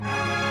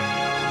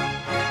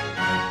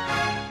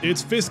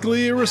It's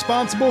Fiscally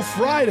Irresponsible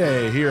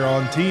Friday here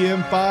on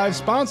TM5,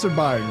 sponsored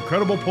by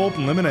Incredible Pulp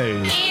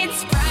Lemonade.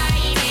 It's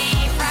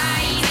Friday.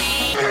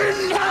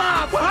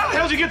 Well, how the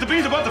hell did you get the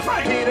beans about the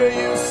fight? Peter,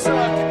 you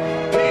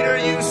suck. Peter,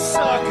 you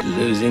suck.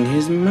 Losing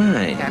his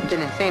mind.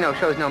 Captain Insano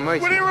shows no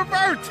mercy. What do you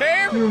revert,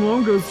 Tim? Your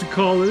mom goes to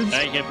college.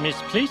 I have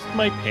misplaced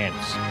my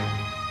pants.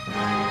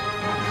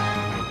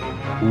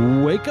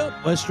 Wake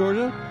up, West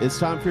Georgia. It's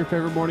time for your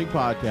favorite morning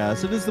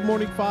podcast. It is the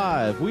Morning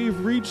Five. We've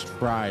reached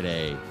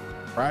Friday,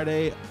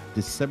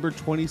 December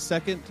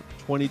 22nd,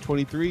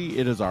 2023.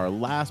 It is our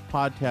last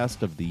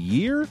podcast of the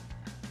year.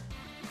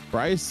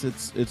 Bryce,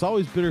 it's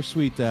always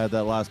bittersweet to have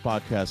that last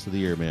podcast of the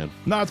year, man.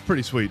 No, it's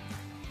pretty sweet.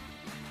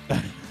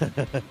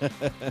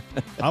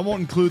 I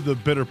won't include the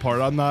bitter part.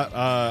 I'm not.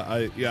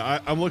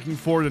 I'm looking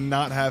forward to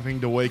not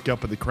having to wake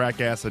up at the crack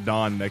ass of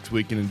dawn next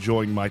week and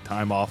enjoying my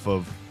time off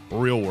of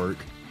real work.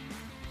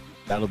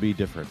 That'll be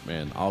different,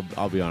 man.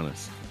 I'll be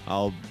honest.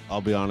 I'll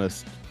be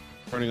honest.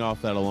 Turning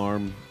off that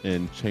alarm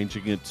and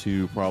changing it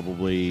to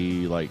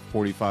probably like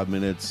 45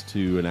 minutes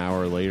to an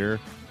hour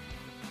later.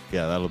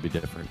 Yeah, that'll be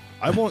different.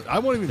 I won't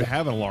even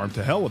have an alarm.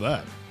 To hell with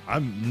that.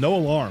 I'm no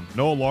alarm.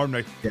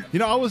 Yeah. You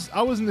know, I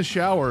was in the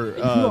shower.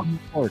 You don't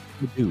have work.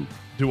 You do.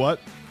 Do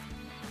what?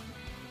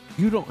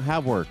 You don't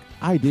have work.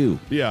 I do.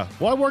 Yeah.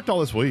 Well, I worked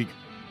all this week.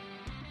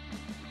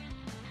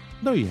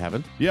 No, you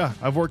haven't. Yeah,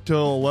 I've worked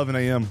till 11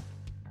 a.m.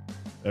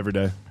 every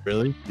day.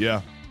 Really? Yeah.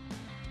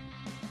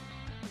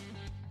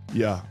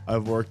 Yeah,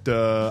 I've worked.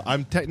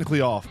 I'm technically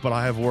off, but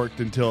I have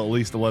worked until at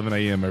least 11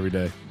 a.m. every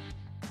day.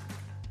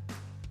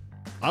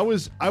 I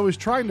was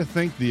trying to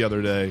think the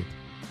other day.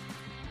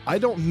 I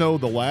don't know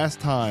the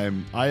last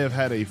time I have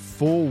had a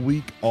full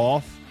week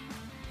off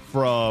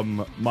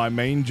from my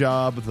main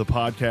job, the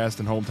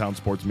podcast, and Hometown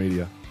Sports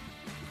Media.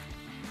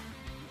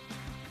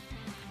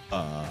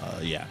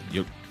 Yeah.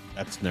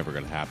 That's never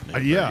going to happen.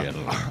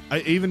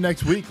 Even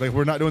next week, like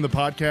we're not doing the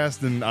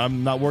podcast, and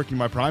I'm not working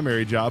my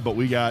primary job, but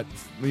we got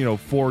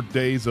 4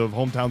 days of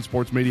Hometown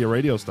Sports Media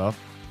radio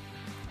stuff.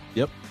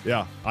 Yep.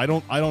 Yeah, I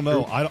don't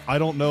know. I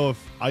don't know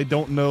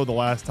the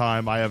last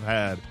time I have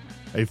had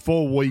a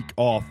full week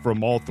off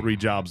from all 3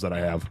 jobs that I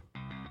have.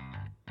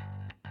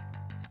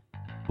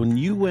 When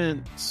you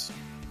went,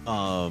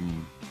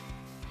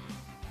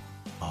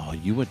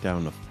 you went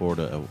down to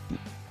Florida.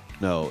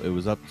 No, it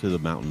was up to the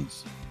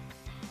mountains.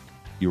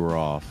 You were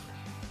off.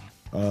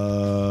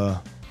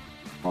 All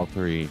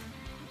 3.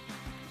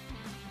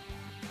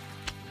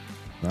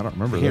 I don't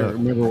remember I can't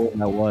remember what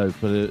that was,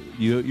 but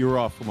you were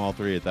off from all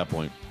 3 at that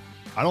point.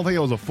 I don't think it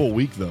was a full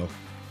week though.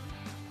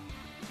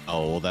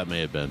 Oh, well, that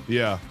may have been.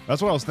 Yeah,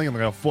 that's what I was thinking.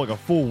 Like a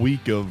full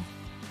week of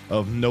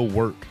no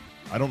work.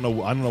 I don't know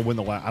when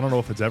I don't know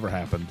if it's ever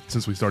happened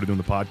since we started doing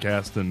the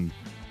podcast and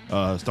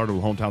started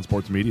with Hometown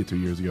Sports Media 2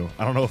 years ago.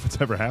 I don't know if it's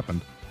ever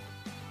happened.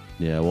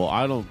 Yeah, well,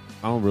 I don't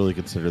really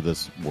consider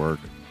this work.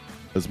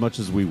 As much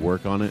as we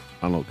work on it,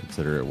 I don't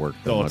consider it work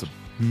that much. It's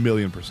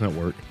 1,000,000%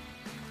 work.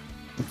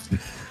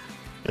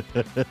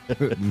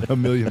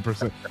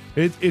 1,000,000%.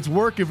 It's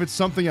work if it's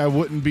something I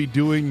wouldn't be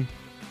doing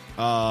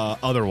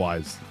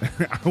otherwise.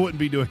 I wouldn't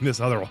be doing this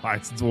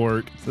otherwise. It's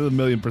work. It's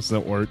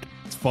 1,000,000% work.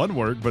 It's fun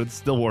work, but it's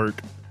still work.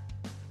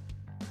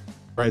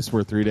 Bryce,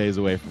 we're 3 days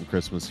away from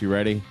Christmas. You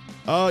ready?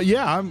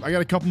 Yeah, I got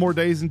a couple more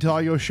days until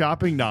I go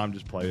shopping. No, I'm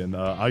just playing.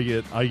 I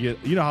get.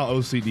 You know how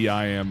OCD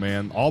I am,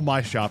 man. All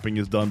my shopping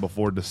is done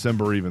before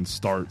December even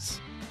starts.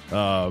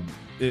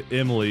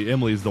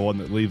 Emily's the one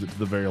that leaves it to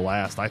the very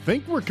last. I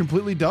think we're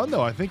completely done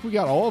though. I think we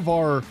got all of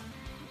our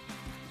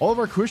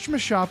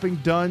Christmas shopping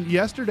done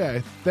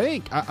yesterday.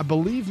 I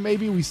believe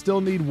maybe we still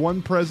need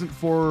one present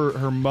for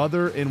her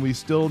mother, and we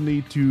still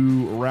need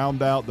to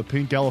round out the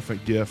pink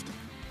elephant gift.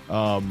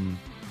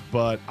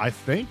 But I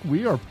think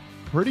we are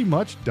pretty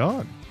much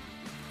done.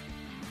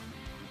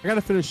 I got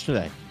to finish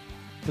today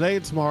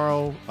and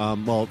tomorrow.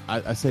 Well,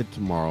 I said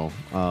tomorrow.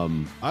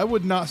 I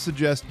would not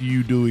suggest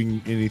you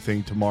doing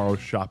anything tomorrow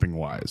shopping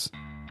wise.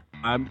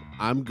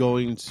 I'm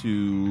going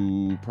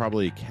to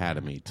probably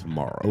Academy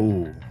tomorrow.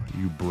 Oh,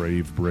 you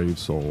brave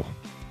soul.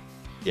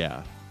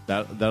 Yeah,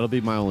 that'll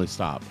be my only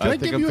stop. Can I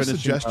give you a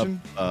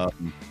suggestion?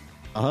 Can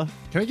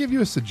I give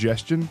you a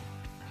suggestion?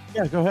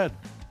 Yeah, go ahead.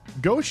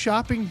 Go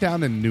shopping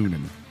down in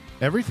Noonan.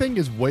 Everything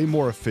is way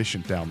more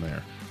efficient down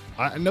there.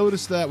 I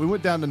noticed that. We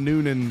went down to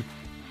Noonan.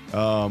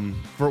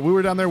 We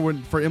were down there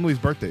for Emily's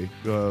birthday.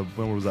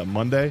 When was that?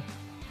 Monday.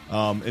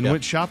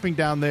 Went shopping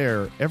down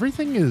there.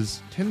 Everything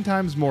is 10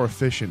 times more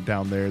efficient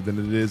down there than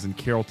it is in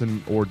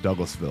Carrollton or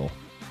Douglasville.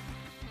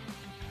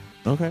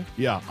 Okay.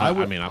 Yeah, I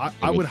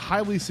would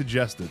highly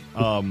suggest it.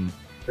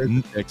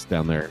 There's Dick's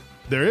down there.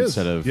 There is.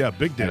 Instead of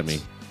Big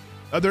Dick's.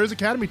 There is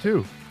Academy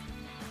too.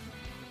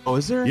 Oh,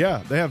 is there?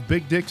 Yeah, they have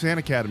Big Dick's and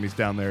Academies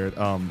down there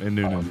in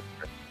Noonan.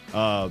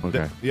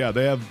 Okay.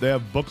 They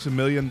have Books A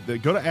Million. They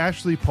go to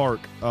Ashley Park.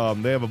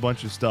 They have a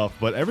bunch of stuff,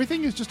 but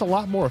everything is just a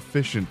lot more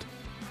efficient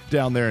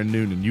down there in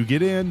Noonan. You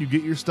get in, you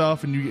get your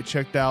stuff, and you get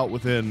checked out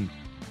within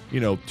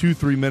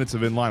 2-3 minutes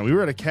of in line. We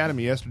were at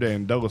Academy yesterday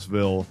in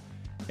Douglasville,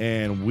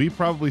 and we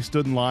probably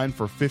stood in line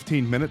for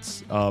 15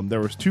 minutes.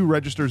 There was 2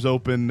 registers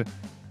open,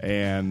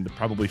 and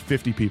probably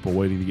 50 people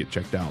waiting to get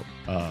checked out.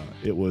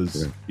 It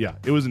was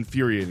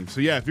infuriating.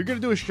 So yeah, if you're gonna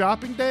do a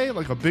shopping day,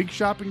 like a big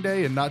shopping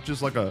day, and not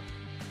just like a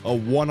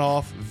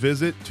one-off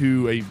visit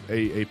to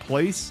a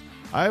place,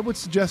 I would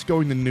suggest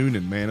going to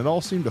Noonan. Man, it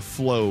all seemed to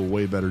flow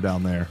way better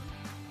down there.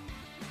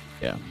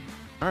 Yeah.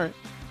 All right.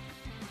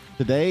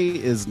 Today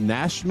is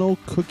National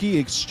Cookie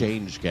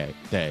Exchange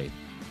Day.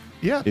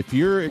 Yeah. If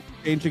you're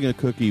exchanging a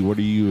cookie, what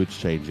are you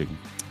exchanging?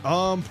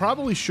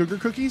 Probably sugar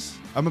cookies.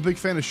 I'm a big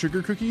fan of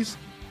sugar cookies.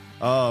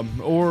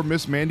 Or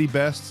Miss Mandy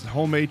Best's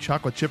homemade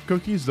chocolate chip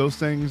cookies. Those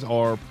things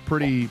are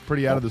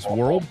pretty out of this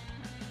world.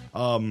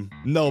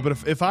 No,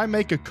 but if I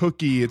make a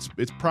cookie, it's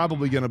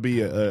probably going to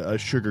be a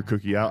sugar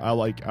cookie. I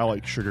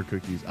like sugar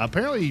cookies.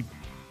 Apparently,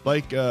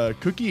 like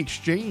cookie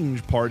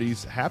exchange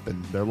parties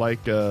happen. They're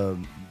like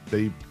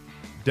they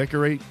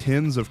decorate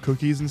tins of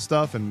cookies and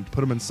stuff and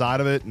put them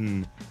inside of it,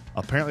 and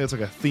apparently it's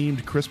like a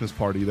themed Christmas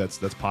party that's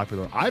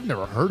popular. I've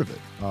never heard of it,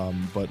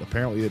 but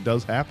apparently it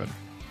does happen.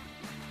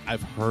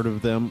 I've heard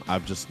of them.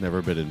 I've just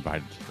never been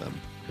invited to them.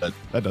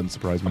 That doesn't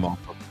surprise me. I'm all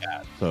for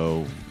that.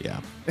 So yeah.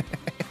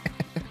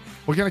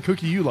 What kind of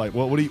cookie you like?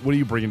 What do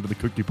you bring into the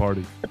cookie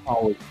party? It's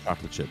always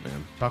chocolate chip,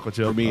 man. Chocolate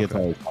chip. For me, okay. It's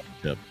always chocolate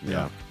chip.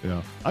 Yeah.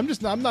 I'm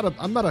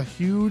not a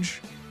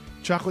huge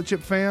chocolate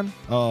chip fan.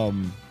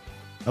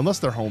 Unless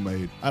they're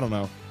homemade. I don't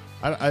know.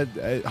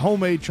 I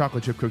homemade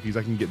chocolate chip cookies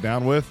I can get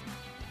down with,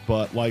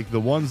 but like the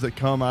ones that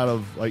come out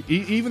of like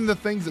even the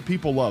things that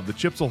people love, the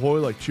Chips Ahoy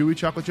like chewy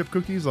chocolate chip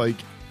cookies, like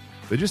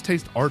they just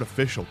taste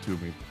artificial to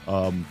me.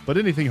 But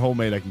anything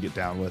homemade I can get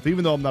down with,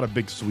 even though I'm not a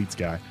big sweets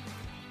guy.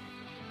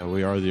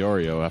 We are the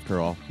Oreo after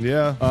all.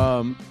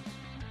 Yeah.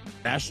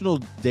 National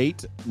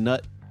Date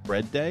Nut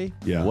Bread Day.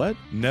 Yeah. What?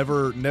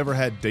 Never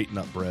had date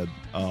nut bread.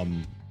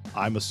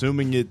 I'm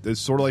assuming it is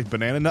sort of like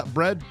banana nut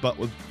bread, but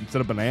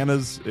instead of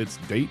bananas, it's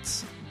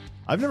dates.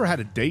 I've never had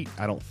a date,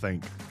 I don't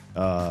think.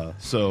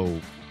 So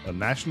a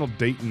national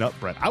date nut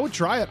bread. I would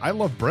try it. I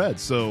love bread,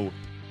 so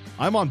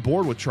I'm on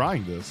board with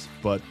trying this.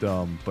 But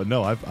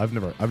no, I've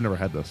never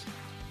had this.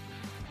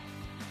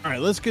 All right,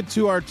 let's get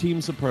to our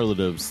team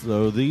superlatives.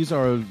 So these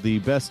are the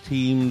best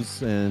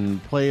teams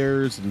and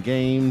players and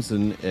games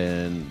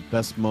and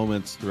best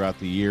moments throughout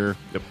the year.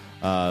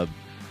 Yep.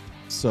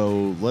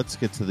 So let's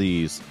get to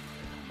these.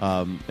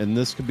 And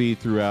this could be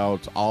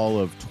throughout all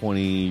of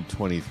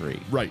 2023.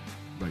 Right.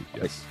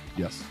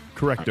 Yes.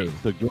 Correcto. Right,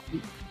 so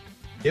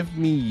give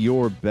me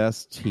your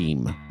best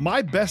team.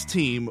 My best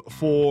team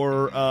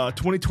for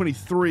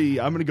 2023,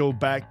 I'm going to go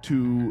back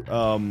to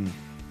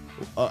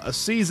a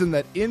season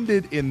that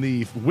ended in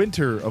the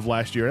winter of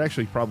last year. It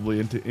actually probably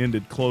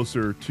ended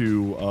closer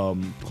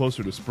to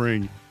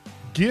spring.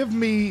 Give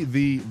me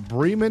the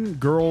Bremen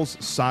girls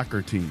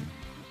soccer team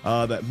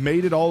that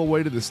made it all the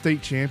way to the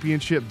state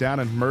championship down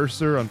in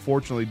Mercer.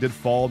 Unfortunately, did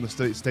fall in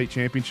the state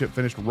championship,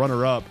 finished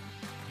runner-up.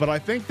 But I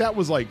think that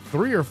was like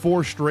 3 or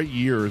 4 straight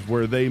years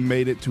where they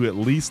made it to at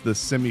least the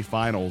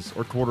semifinals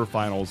or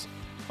quarterfinals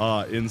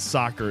in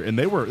soccer, and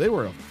they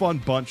were a fun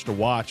bunch to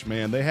watch.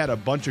 Man, they had a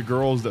bunch of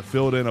girls that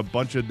filled in a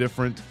bunch of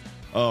different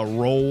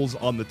roles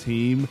on the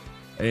team,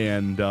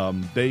 and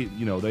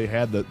they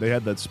had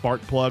that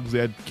spark plugs. They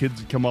had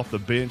kids that come off the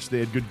bench. They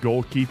had good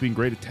goalkeeping,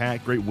 great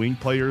attack, great wing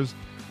players.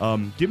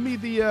 Give me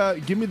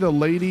the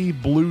Lady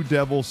Blue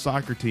Devils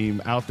soccer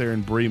team out there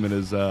in Bremen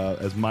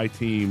as my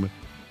team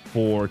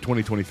for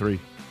 2023.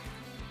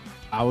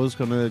 I was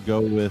going to go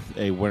with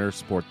a winter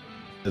sport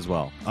as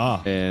well.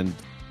 And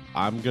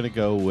I'm going to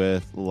go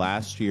with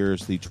last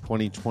year's, the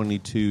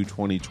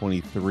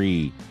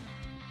 2022-2023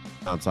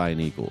 Mount Zion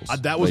Eagles.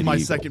 That was my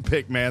second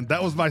pick, man.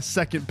 That was my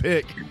second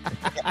pick.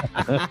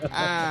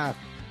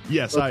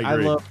 Yes, Look, I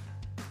agree.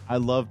 I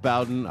love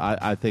Bowden.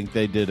 I think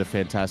they did a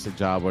fantastic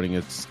job winning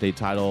a state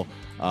title.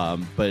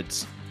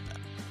 But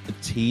a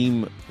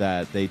team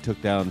that they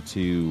took down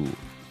to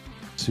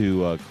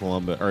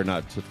Columbus, or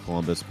not to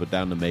Columbus, but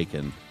down to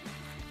Macon,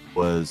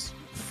 was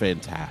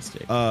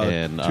fantastic.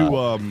 And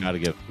gotta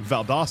give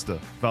Valdosta.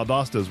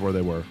 Valdosta is where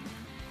they were.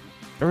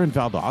 They're in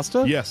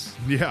Valdosta? Yes.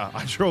 Yeah.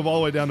 I drove all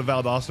the way down to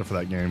Valdosta for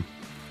that game.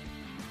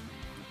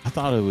 I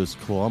thought it was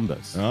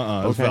Columbus. It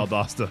was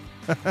Valdosta.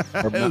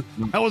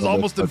 I was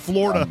almost in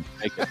Florida.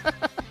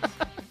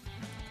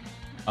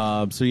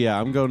 So yeah,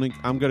 I'm gonna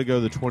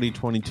go the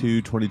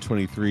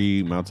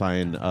 2022-2023 Mount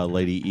Zion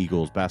Lady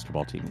Eagles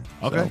basketball team.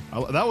 Okay,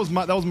 so that was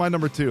my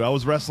number 2. I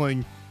was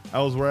wrestling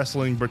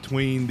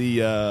between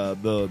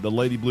the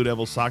Lady Blue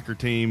Devils soccer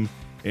team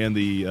and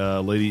the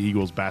Lady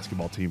Eagles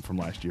basketball team from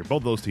last year.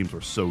 Both those teams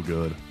were so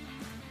good.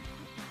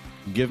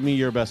 Give me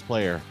your best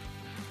player.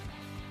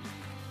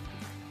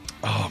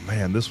 Oh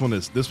man, this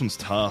one's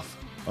tough.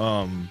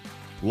 A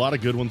lot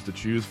of good ones to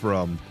choose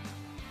from.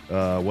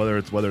 Whether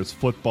it's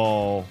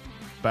football,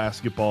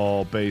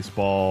 basketball,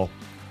 baseball.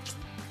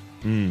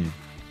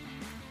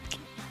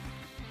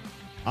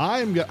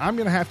 I'm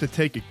gonna have to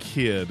take a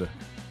kid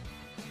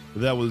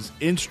that was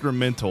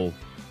instrumental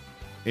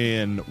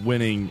in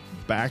winning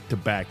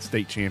back-to-back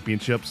state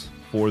championships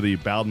for the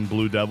Bowden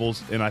Blue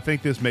Devils, and I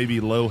think this may be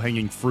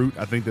low-hanging fruit.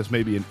 I think this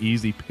may be an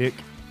easy pick,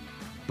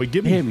 But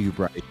give Damn you,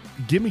 Bryce.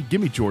 me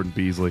Jordan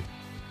Beasley.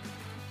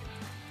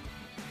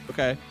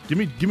 Okay.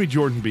 Give me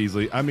Jordan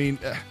Beasley. I mean,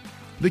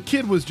 the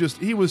kid was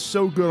he was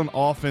so good on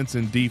offense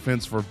and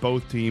defense for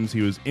both teams.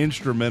 He was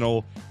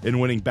instrumental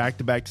in winning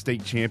back-to-back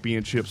state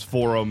championships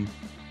for them.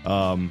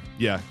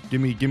 Yeah,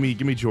 give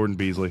me Jordan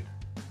Beasley.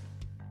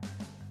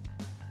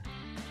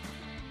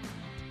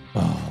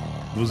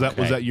 Was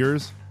that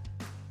yours?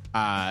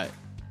 Okay.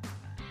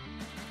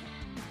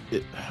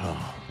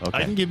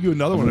 I can give you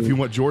another one if you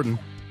want Jordan.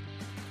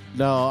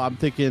 No, I'm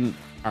thinking.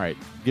 All right,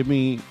 give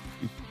me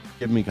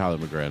Kyler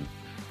McGren.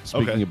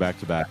 Speaking of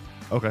back-to-back.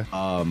 Okay.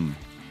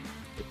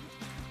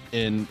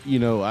 And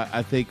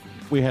I think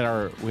we had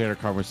our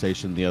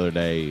conversation the other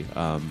day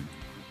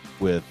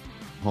with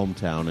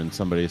Hometown, and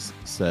somebody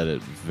said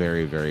it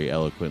very, very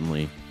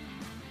eloquently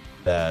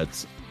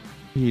that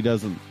they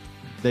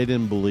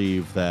didn't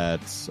believe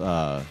that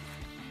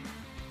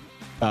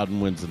Bowden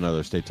wins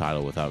another state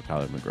title without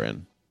Kyler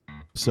McGren.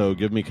 So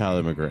give me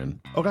Kyler McGren.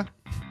 Okay.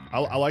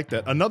 I like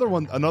that. Another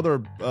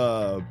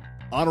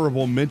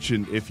honorable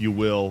mention, if you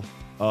will.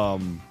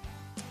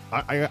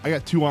 I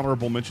got 2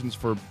 honorable mentions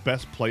for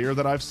best player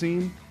that I've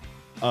seen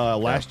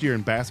last year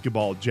in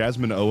basketball.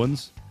 Jasmine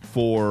Owens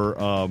for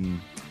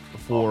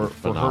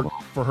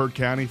Heard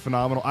County,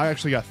 phenomenal. I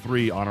actually got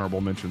 3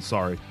 honorable mentions.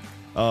 Sorry,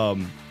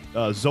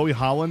 Zoe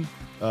Holland,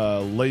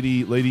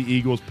 Lady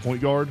Eagles point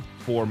guard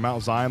for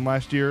Mount Zion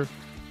last year,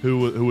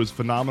 who was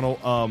phenomenal.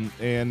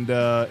 And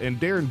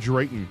Darren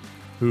Drayton,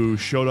 who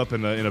showed up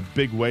in a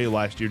big way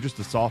last year, just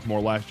a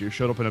sophomore last year,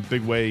 showed up in a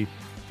big way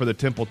for the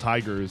Temple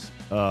Tigers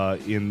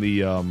in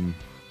the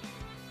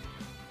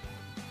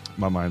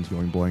my mind's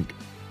going blank.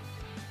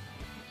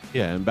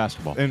 Yeah, in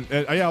basketball. And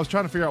I was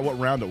trying to figure out what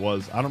round it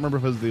was. I don't remember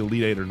if it was the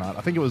Elite 8 or not.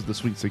 I think it was the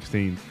Sweet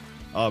 16.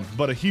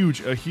 But a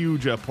huge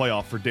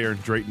playoff for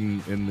Darren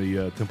Drayton in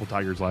the Temple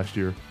Tigers last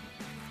year.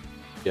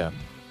 Yeah.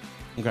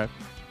 Okay.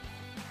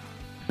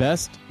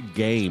 Best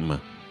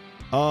game.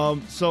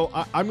 So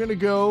I'm going to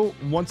go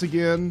once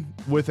again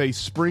with a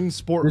spring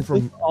sport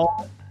from.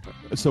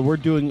 So we're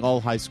doing all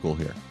high school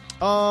here.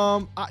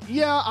 I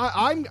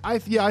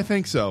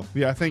think so.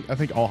 Yeah, I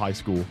think all high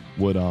school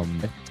would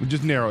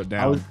just narrow it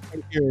down. I was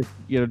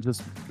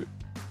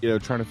here,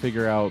 trying to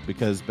figure out,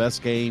 because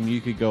best game,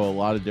 you could go a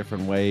lot of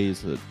different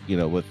ways.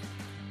 With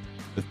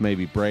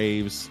maybe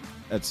Braves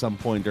at some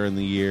point during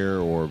the year,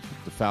 or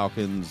the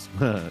Falcons.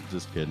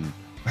 Just kidding.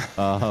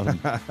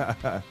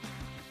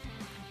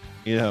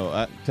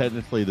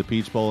 Technically the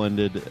Peach Bowl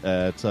ended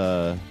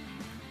at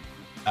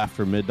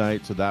after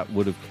midnight, so that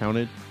would have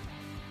counted.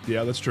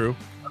 Yeah, that's true.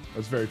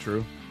 That's very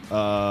true.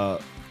 We're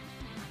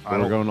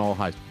going all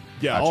high school.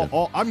 Yeah,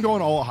 gotcha. I'm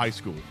going all high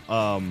school.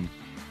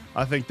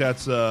 I think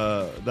that's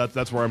where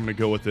I'm going to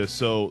go with this.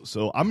 So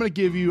I'm going to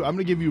give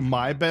you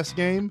my best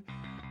game,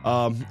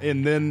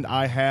 and then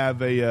I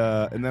have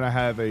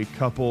a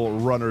couple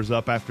runners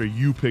up after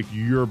you pick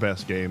your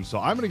best game. So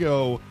I'm going to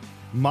go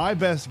my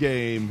best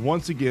game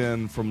once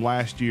again from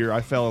last year.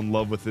 I fell in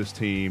love with this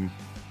team.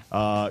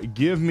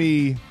 Give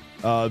me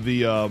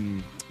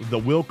the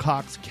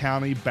Wilcox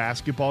County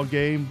basketball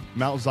game,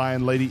 Mount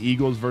Zion Lady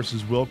Eagles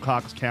versus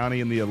Wilcox County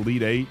in the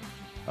Elite 8.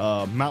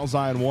 Mount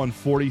Zion won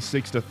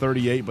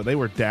 46-38, but they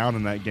were down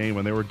in that game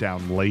when they were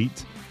down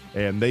late,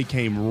 and they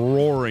came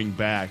roaring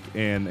back.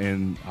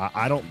 And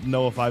I don't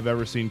know if I've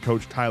ever seen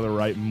Coach Tyler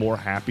Wright more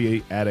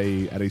happy at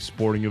a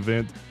sporting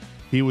event.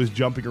 He was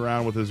jumping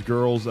around with his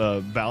girls.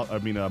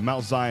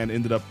 Mount Zion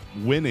ended up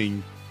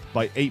winning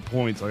by 8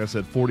 points, like I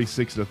said,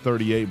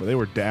 46-38, but they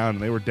were down,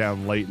 and they were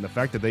down late. And the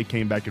fact that they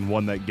came back and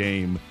won that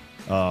game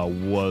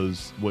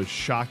was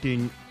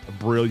shocking,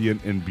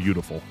 brilliant, and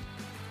beautiful.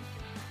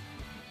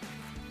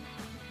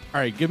 All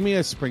right, give me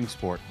a spring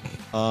sport.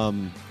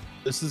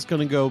 This is going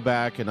to go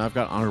back, and I've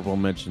got honorable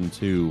mention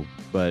too,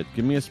 but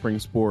give me a spring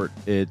sport.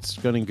 It's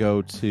going to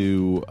go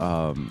to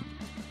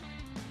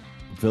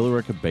Villa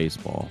Rica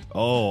baseball.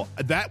 Oh,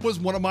 that was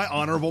one of my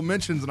honorable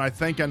mentions, and I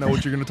think I know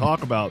what you're going to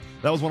talk about.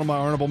 That was one of my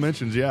honorable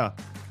mentions, yeah.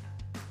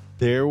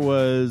 There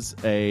was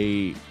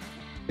a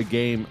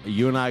game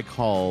you and I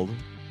called,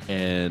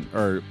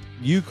 or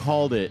you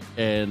called it,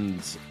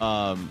 and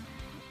I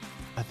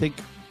think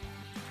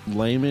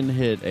Lehman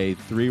hit a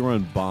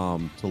 3-run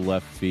bomb to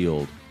left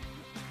field,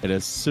 and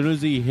as soon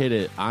as he hit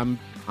it, I'm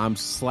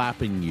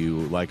slapping you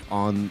like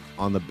on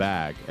the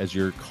back as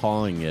you're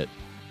calling it,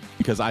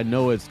 because I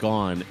know it's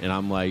gone, and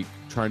I'm like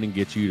trying to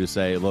get you to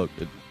say, look,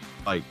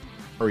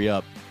 hurry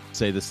up,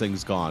 say this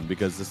thing's gone,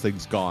 because this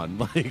thing's gone.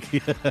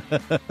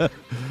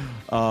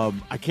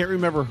 I can't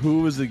remember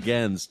who it was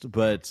against,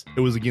 but it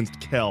was against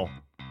Kell.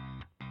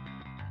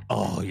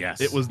 Oh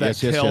yes, it was that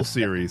Kell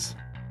series.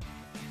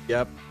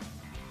 Yep.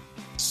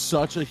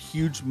 Such a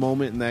huge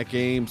moment in that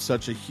game,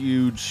 such a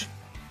huge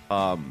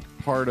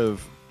part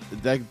of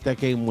that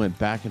game. Went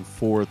back and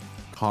forth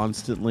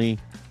constantly.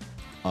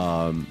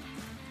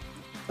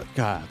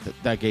 God,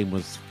 that game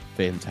was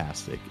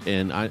fantastic,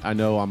 and I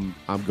know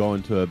I'm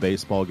going to a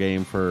baseball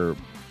game for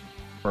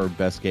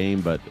best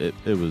game, but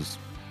it was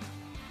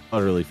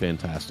utterly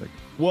fantastic.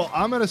 Well,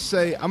 I'm gonna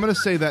say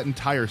that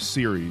entire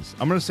series.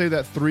 I'm gonna say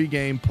that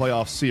 3-game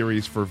playoff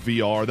series for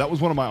VR. That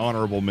was one of my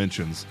honorable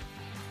mentions.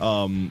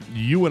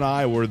 You and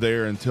I were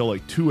there until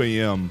like 2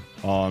 a.m.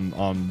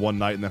 on one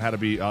night, and then had to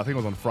be, I think it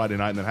was on Friday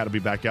night, and then had to be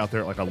back out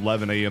there at like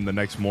 11 a.m. the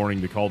next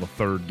morning to call the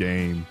 3rd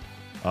game.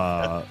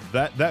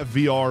 That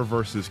VR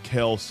versus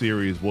Kell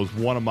series was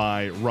one of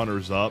my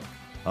runners-up,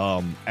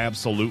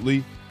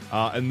 absolutely.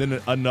 And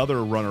then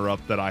another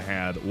runner-up that I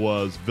had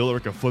was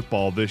Villarica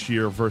football this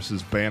year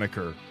versus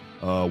Banneker,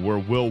 where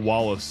Will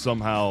Wallace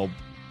somehow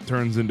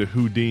turns into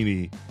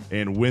Houdini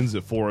and wins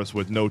it for us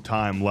with no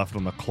time left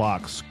on the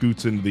clock,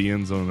 scoots into the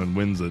end zone and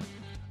wins it.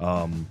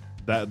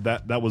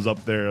 That was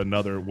up there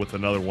another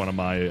one of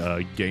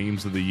my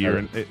games of the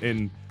year.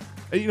 And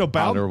you know,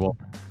 Bowden,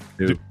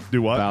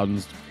 do what?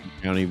 Bowden's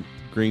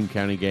Greene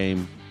County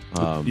game.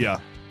 Yeah,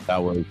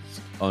 that was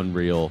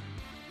unreal.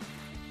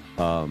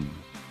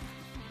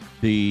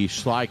 The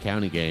Schley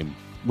County game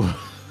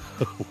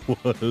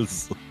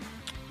was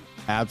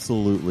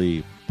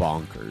absolutely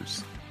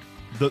bonkers.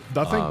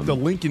 I think the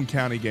Lincoln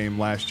County game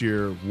last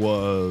year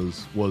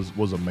was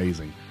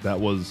amazing. That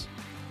was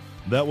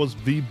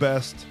the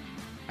best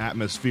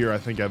atmosphere I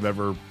think I've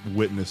ever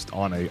witnessed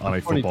on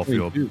a football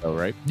field. Though,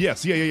 right?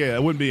 Yes, yeah.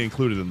 It wouldn't be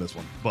included in this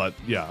one, but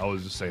yeah, I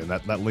was just saying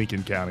that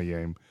Lincoln County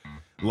game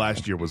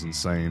last year was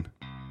insane.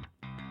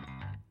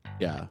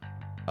 Yeah,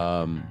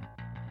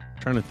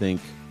 trying to think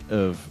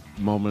of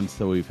moments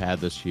that we've had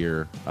this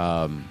year,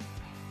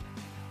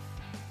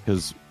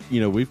 because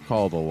we've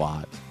called a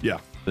lot. Yeah,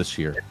 this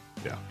year.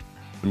 Yeah,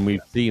 and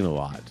we've seen a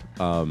lot.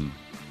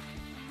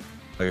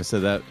 Like I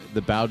said, that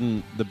the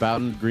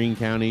Bowden Greene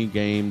County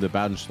game, the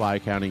Bowden Schley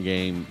County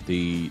game,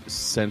 the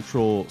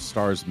Central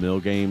Stars Mill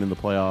game in the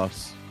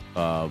playoffs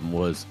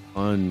was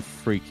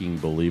unfreaking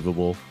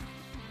believable.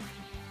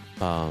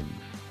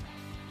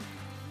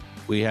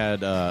 We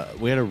had a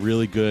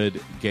really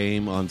good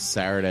game on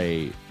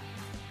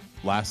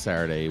last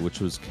Saturday,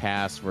 which was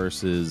Cass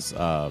versus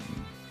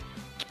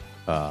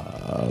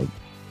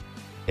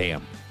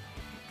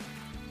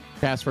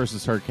Cass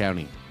versus Heard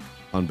County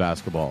on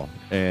basketball,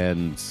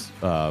 and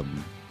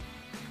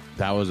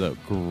that was a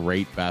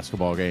great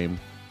basketball game.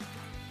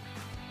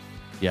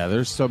 Yeah,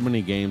 there's so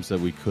many games that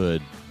we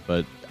could,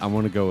 but I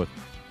want to go with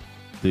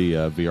the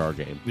VR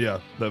game. Yeah,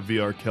 that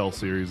VR Kell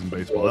series in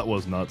baseball, that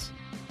was nuts.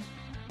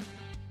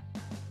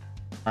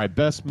 All right,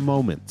 best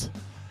moment.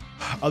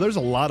 There's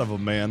a lot of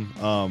them,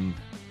 man.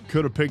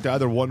 Could have picked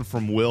either one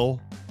from Will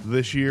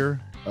this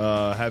year,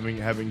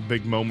 having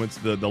big moments.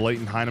 The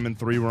Leighton Heineman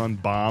 3-run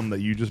bomb that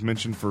you just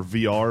mentioned for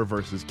VR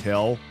versus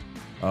Kell,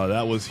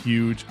 that was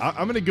huge.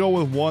 I'm going to go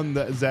with one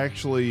that is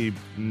actually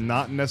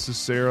not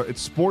necessarily,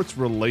 it's sports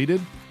related,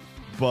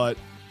 but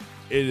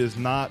it is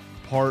not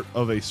part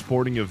of a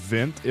sporting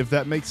event, if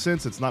that makes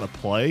sense. It's not a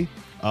play.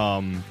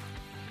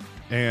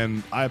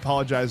 And I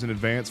apologize in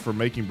advance for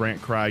making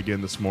Brant cry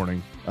again this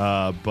morning.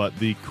 But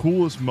the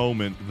coolest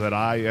moment that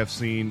I have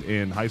seen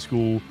in high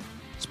school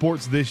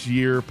sports this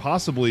year,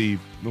 possibly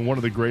one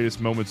of the greatest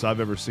moments I've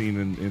ever seen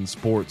in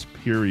sports,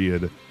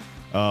 period,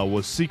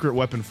 was Secret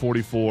Weapon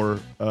 44,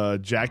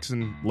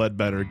 Jackson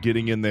Ledbetter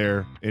getting in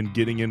there and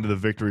getting into the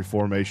victory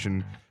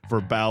formation for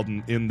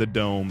Bowden in the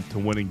Dome to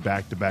winning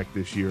back-to-back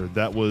this year.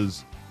 That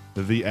was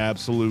the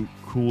absolute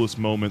coolest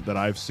moment that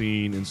I've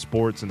seen in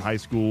sports in high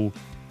school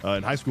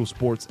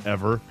sports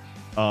ever.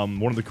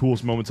 One of the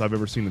coolest moments I've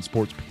ever seen in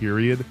sports,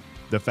 period.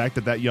 The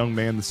fact that young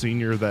man, the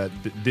senior that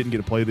didn't get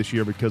to play this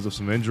year because of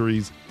some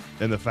injuries,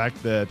 and the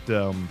fact that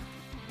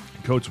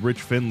Coach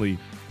Rich Finley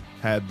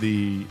had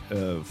the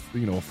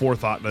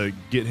forethought to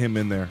get him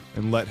in there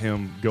and let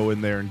him go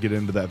in there and get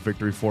into that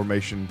victory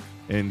formation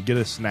and get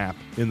a snap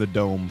in the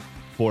Dome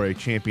for a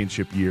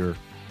championship year.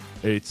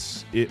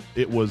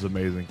 It was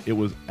amazing. It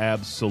was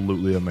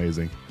absolutely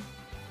amazing.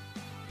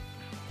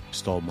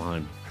 Stole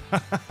mine.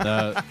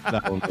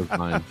 That one was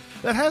mine.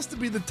 That has to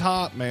be the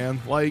top,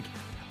 man. Like,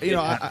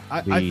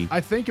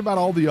 I think about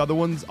all the other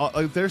ones.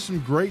 There's some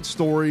great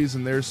stories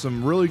and there's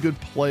some really good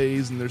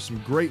plays and there's some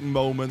great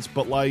moments,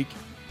 but like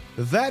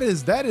that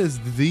is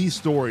the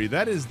story.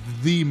 That is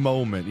the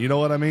moment. You know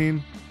what I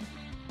mean?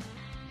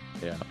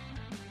 Yeah.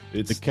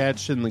 It's the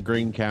catch in the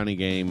Greene County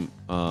game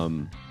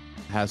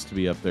has to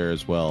be up there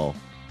as well.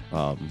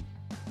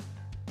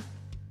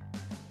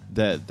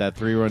 That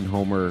 3-run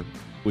homer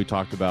we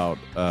talked about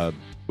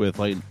with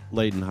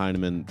Leighton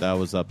Heineman, that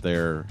was up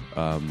there.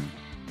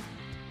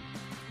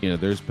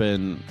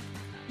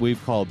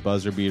 We've called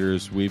buzzer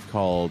beaters. We've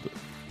called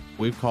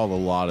a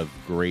lot of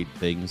great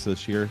things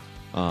this year,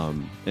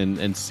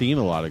 and seen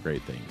a lot of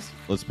great things.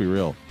 Let's be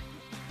real.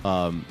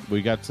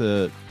 We got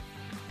to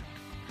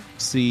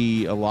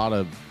see a lot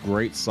of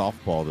great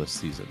softball this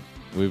season.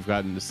 We've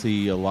gotten to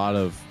see a lot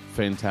of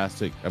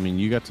fantastic. I mean,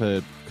 you got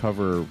to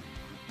cover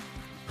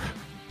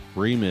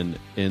Bremen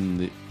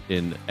in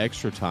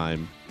extra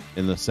time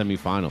in the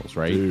semifinals,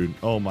 right? Dude,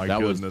 oh my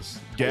goodness.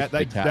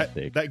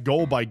 That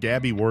goal by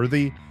Gabby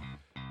Worthy.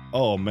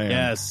 Oh man.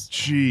 Yes.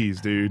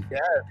 Jeez, dude.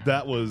 Yes.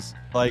 That was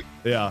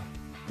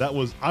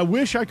I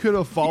wish I could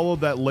have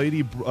followed that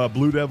Lady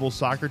Blue Devils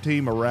soccer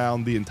team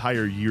around the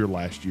entire year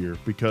last year,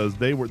 because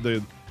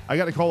I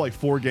got to call like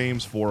 4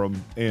 games for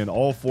them, and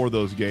all 4 of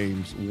those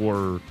games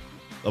were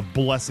a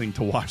blessing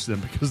to watch them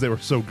because they were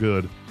so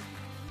good.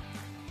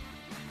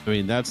 I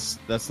mean, that's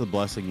the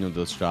blessing of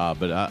this job,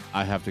 but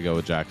I have to go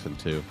with Jackson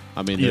too.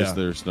 I mean,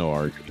 there's no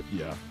argument.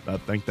 Yeah, I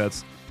think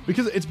that's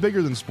because it's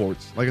bigger than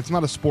sports. Like, it's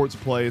not a sports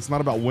play. It's not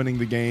about winning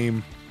the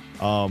game.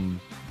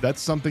 That's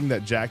something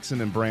that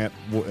Jackson and Brant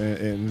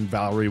and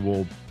Valerie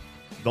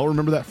they'll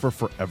remember that for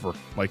forever.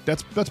 Like,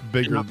 that's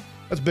bigger. Yeah.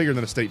 That's bigger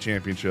than a state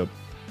championship.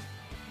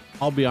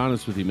 I'll be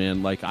honest with you,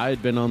 man. Like, I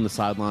had been on the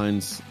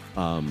sidelines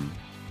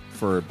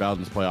for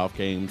Bowden's playoff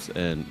games,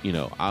 and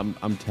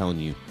I'm telling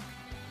you,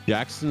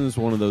 Jackson is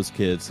one of those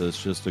kids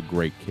that's just a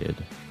great kid.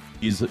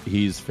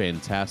 He's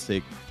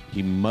fantastic.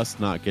 He must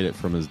not get it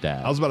from his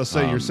dad. I was about to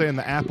say, you're saying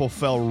the apple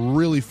fell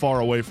really far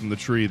away from the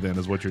tree, then,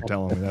 is what you're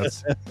telling me.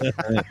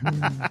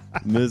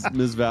 That's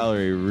Ms.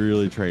 Valerie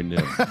really trained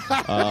him.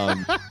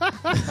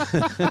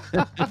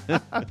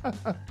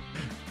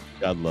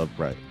 God love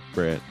Brant.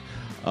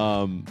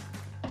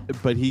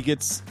 But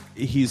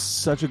he's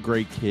such a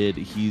great kid.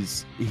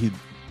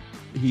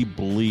 He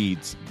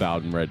bleeds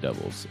Bowden Red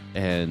Devils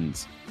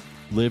and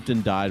lived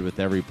and died with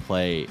every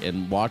play,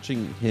 and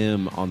watching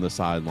him on the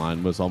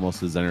sideline was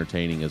almost as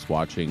entertaining as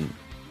watching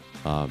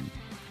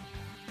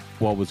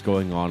what was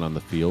going on the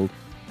field,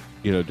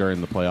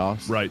 during the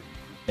playoffs. Right.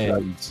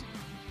 And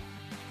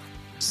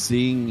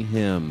seeing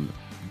him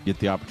get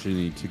the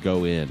opportunity to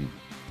go in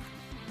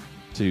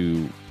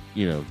to,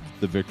 the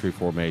victory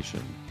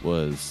formation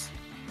was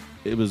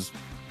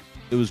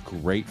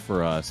great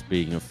for us,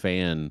 being a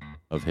fan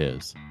of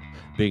his.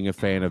 Being a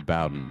fan of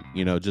Bowden,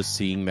 just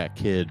seeing that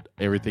kid,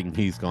 everything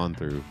he's gone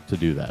through to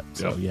do that.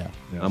 So yeah,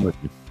 I'm with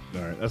you.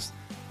 All right,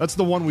 that's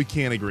the one we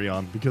can't agree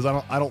on, because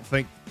I don't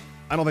think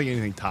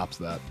anything tops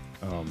that.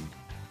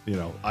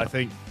 I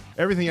think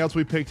everything else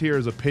we picked here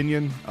is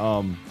opinion.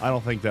 I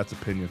don't think that's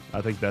opinion. I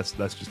think that's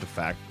just a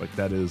fact. Like,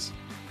 that is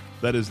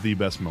the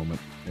best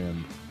moment,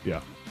 and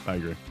yeah, I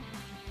agree.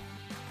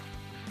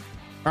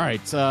 All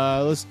right,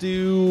 let's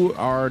do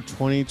our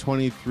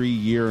 2023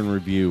 year in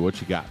review.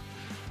 What you got?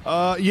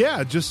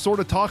 Just sort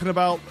of talking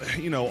about,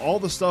 all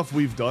the stuff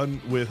we've done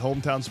with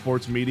Hometown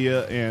Sports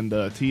Media and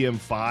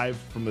TM5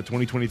 from the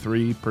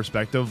 2023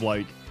 perspective.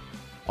 Like,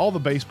 all the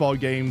baseball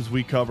games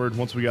we covered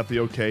once we got the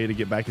okay to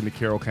get back into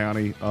Carroll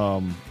County.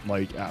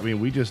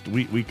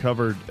 We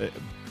covered,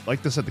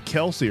 like this at the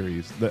Kell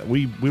series, that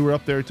we were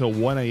up there till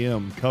 1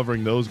 a.m.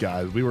 covering those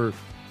guys. We were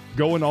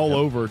going all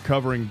over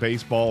covering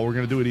baseball. We're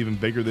going to do it even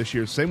bigger this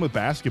year. Same with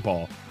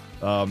basketball.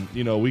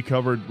 We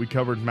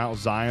covered Mount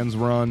Zion's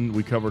run.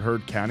 We covered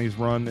Heard County's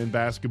run in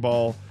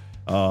basketball.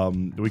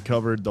 We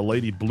covered the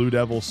Lady Blue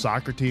Devils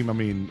soccer team.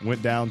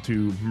 Went down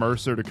to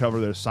Mercer to cover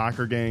their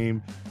soccer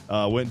game.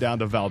 Went down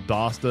to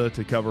Valdosta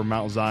to cover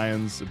Mount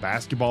Zion's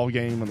basketball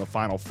game in the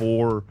Final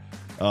Four.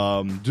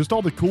 Just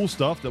all the cool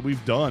stuff that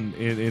we've done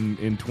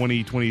in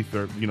 2020,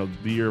 the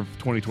year of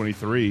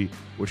 2023,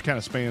 which kind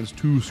of spans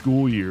 2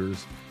 school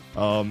years.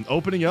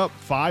 Opening up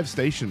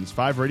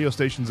 5 radio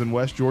stations in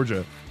West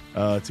Georgia.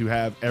 To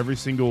have every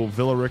single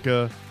Villa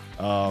Rica,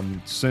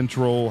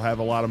 Central, have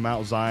a lot of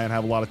Mount Zion,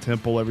 have a lot of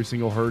Temple, every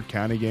single Heard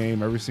County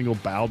game, every single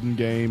Bowden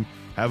game,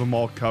 have them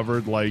all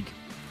covered. Like,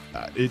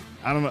 I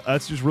don't know,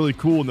 that's just really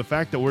cool. And the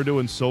fact that we're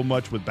doing so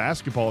much with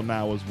basketball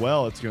now as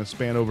well, it's going to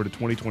span over to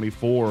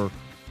 2024.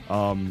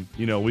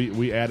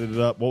 We added it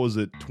up. What was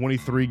it?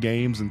 23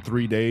 games in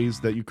 3 days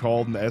that you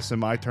called in the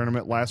SMI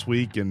tournament last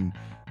week. And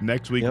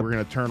next week, We're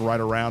going to turn right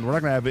around. We're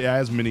not going to have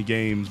as many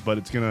games,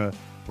 but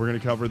we're going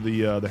to cover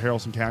the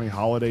Haralson County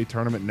Holiday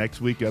Tournament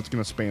next week. That's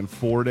going to span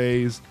 4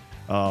 days.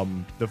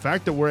 The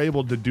fact that we're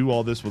able to do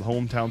all this with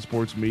Hometown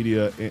Sports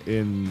Media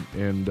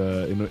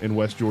in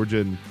West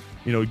Georgia, and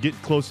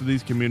get close to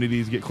these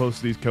communities, get close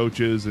to these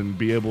coaches, and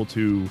be able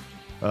to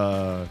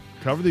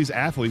cover these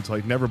athletes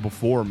like never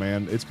before,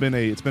 man. It's been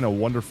a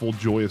wonderful,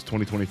 joyous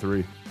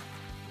 2023.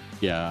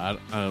 Yeah,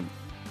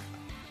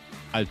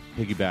 I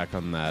piggyback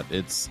on that.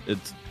 It's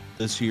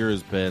this year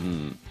has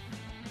been.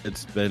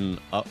 It's been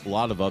a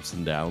lot of ups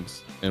and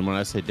downs. And when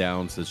I say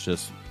downs, it's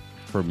just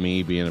for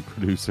me being a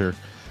producer.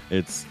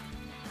 It's,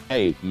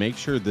 hey, make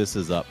sure this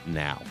is up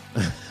now.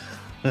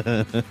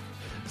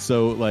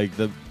 So, like,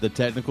 the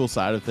technical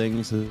side of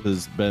things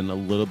has been a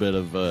little bit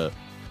of a,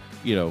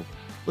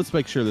 let's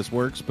make sure this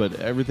works. But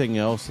everything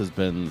else has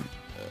been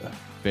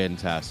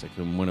fantastic.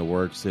 And when it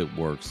works,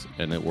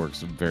 and it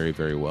works very,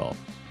 very well.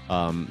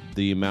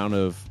 The amount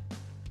of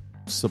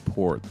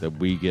support that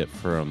we get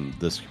from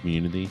this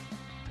community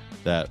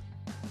that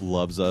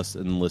loves us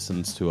and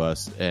listens to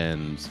us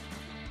and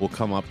will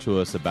come up to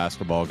us at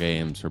basketball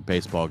games or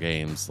baseball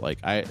games. Like,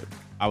 I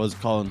was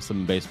calling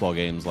some baseball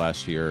games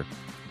last year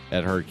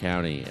at Heard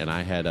County, and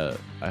I had a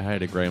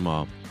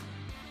grandma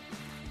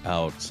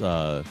out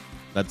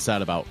that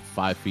sat about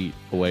 5 feet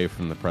away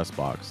from the press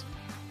box,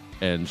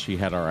 and she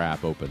had our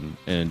app open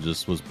and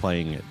just was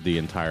playing it the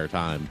entire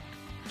time,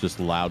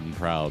 just loud and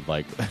proud.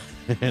 Like,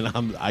 and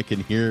I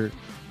can hear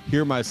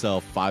hear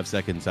myself 5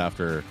 seconds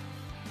after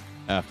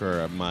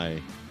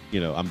my,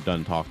 I'm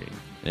done talking.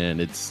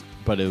 And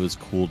but it was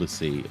cool to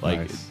see, like,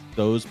 nice.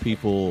 Those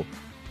people,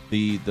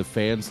 the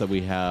fans that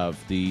we have,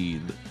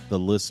 the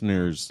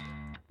listeners,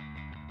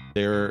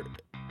 it's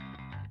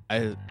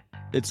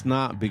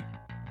not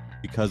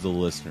because of the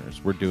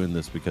listeners. We're doing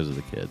this because of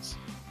the kids.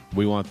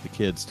 We want the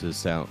kids to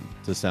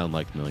sound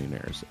like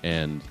millionaires,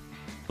 and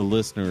the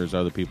listeners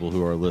are the people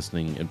who are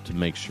listening and to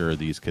make sure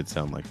these kids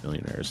sound like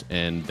millionaires,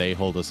 and they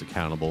hold us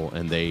accountable,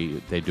 and they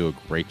do a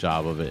great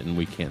job of it, and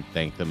we can't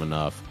thank them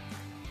enough.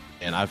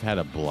 And I've had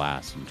a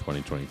blast in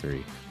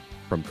 2023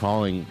 from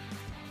calling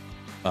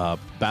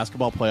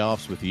basketball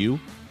playoffs with you,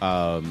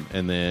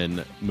 and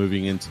then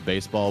moving into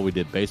baseball. We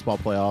did baseball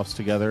playoffs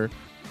together.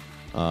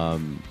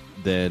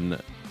 Then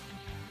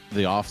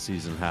the off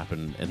season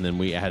happened, and then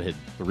we added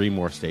 3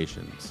 more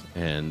stations,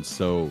 and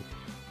so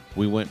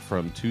we went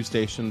from 2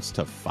 stations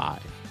to 5.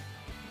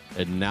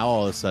 And now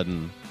all of a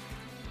sudden,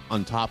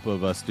 on top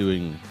of us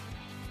doing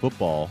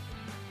football,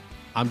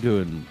 I'm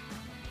doing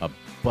a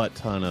butt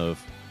ton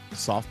of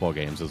softball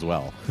games as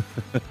well.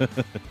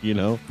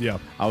 Yeah,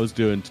 I was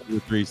doing 2 or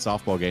 3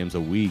 softball games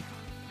a week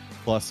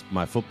plus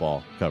my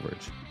football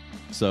coverage.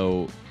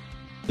 So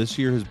this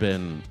year has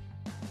been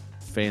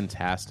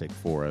fantastic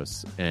for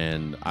us,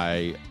 and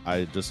I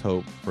just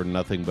hope for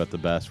nothing but the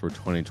best for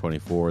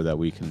 2024, that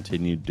we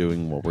continue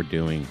doing what we're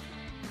doing,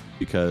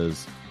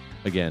 because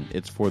again,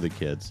 it's for the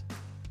kids.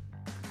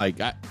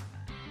 Like,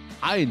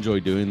 I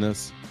enjoy doing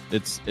this.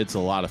 It's a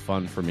lot of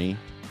fun for me,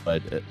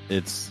 but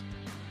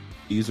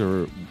these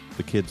are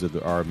the kids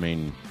are our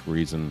main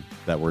reason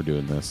that we're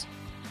doing this.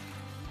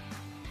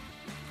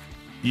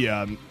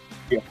 Yeah.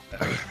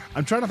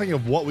 I'm trying to think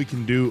of what we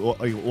can do.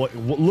 Like,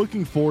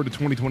 looking forward to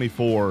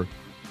 2024,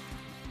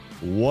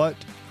 what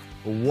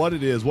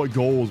it is, what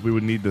goals we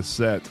would need to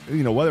set.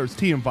 Whether it's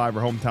TM5 or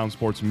Hometown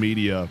Sports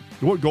Media,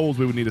 what goals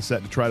we would need to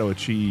set to try to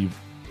achieve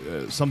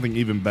something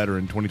even better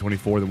in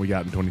 2024 than we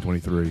got in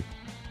 2023.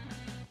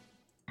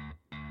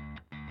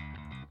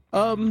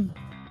 I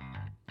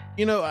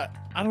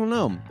don't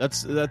know.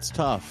 That's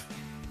tough.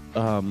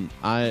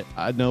 I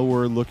know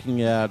we're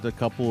looking at a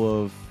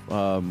couple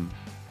of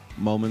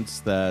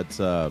moments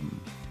that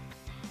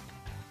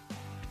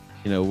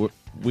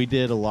we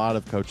did a lot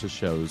of coaches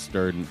shows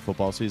during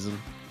football season.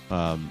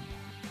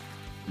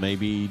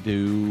 Maybe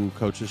do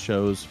coaches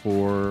shows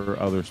for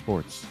other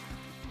sports.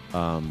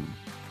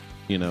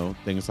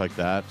 Things like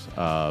that.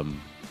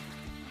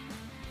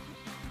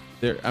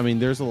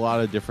 There's a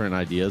lot of different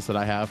ideas that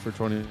I have for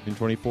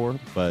 2024,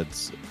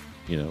 but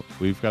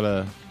we've got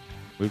to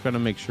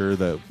make sure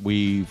that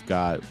we've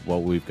got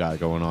what we've got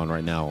going on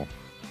right now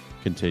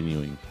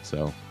continuing.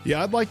 So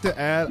yeah, I'd like to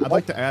add a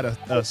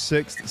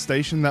 6th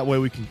station. That way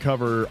we can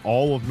cover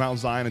all of Mount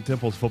Zion and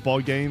Temple's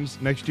football games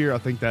next year. I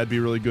think that'd be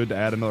really good to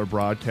add another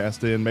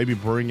broadcast in, maybe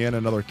bring in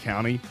another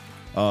county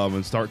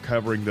and start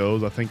covering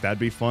those. I think that'd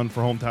be fun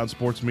for Hometown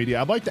Sports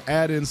Media. I'd like to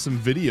add in some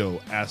video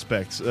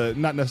aspects,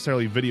 not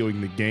necessarily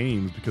videoing the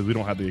games because we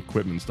don't have the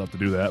equipment and stuff to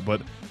do that,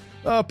 but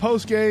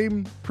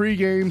post-game,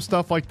 pre-game,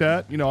 stuff like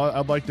that.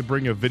 I'd like to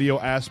bring a video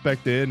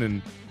aspect in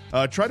and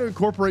try to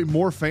incorporate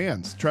more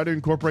fans. Try to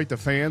incorporate the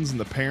fans and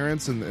the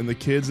parents and the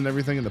kids and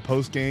everything in the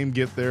post-game.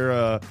 Get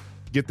their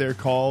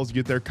calls,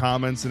 get their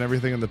comments and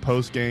everything in the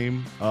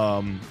post-game.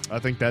 I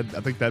think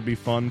that'd be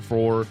fun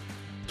for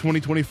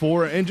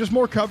 2024, and just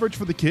more coverage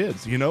for the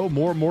kids.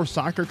 More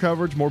soccer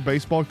coverage, more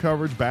baseball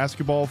coverage,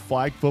 basketball,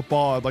 flag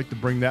football. I'd like to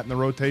bring that in the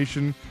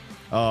rotation.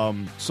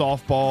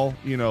 Softball,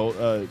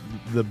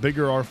 the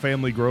bigger our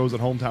family grows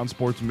at Hometown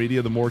Sports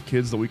Media, the more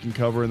kids that we can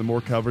cover and the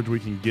more coverage we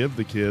can give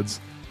the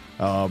kids.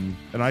 And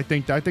I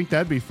think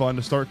that'd be fun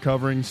to start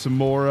covering some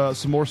more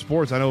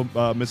sports. I know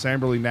Miss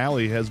Amberly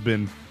Nally has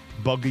been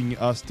bugging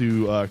us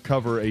to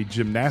cover a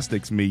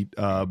gymnastics meet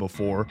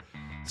before.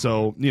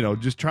 So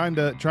just trying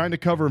to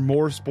cover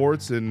more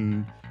sports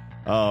and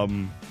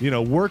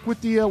work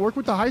with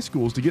the high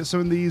schools to get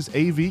some of these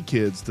AV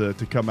kids to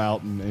come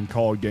out and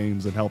call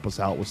games and help us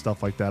out with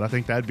stuff like that. I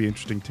think that'd be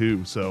interesting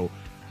too. So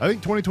I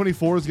think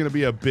 2024 is going to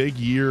be a big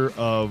year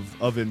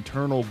of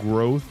internal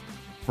growth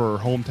for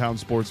Hometown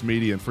Sports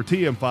Media, and for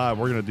TM5,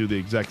 we're going to do the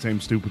exact same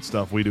stupid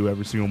stuff we do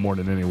every single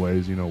morning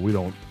anyways. We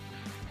don't,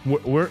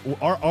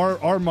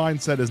 our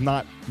mindset is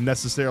not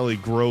necessarily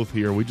growth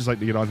here. We just like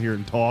to get on here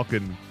and talk,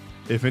 and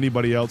if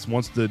anybody else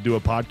wants to do a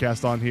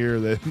podcast on here,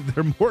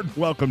 they're more than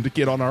welcome to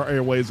get on our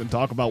airwaves and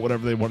talk about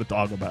whatever they want to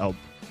talk about.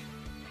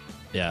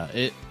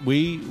 Yeah,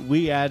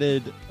 we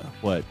added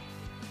 2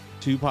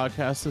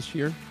 podcasts this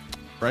year,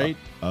 right?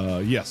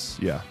 Yes,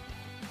 yeah.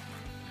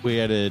 We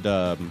added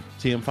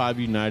TM5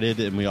 United,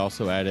 and we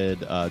also added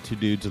 2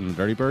 Dudes and the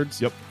Dirty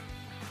Birds. Yep.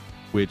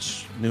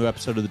 Which new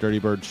episode of the Dirty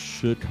Birds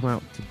should come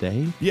out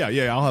today? Yeah.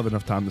 I'll have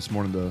enough time this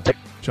morning to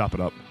chop it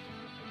up.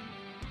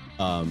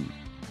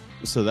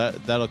 So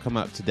that'll come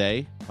out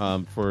today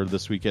for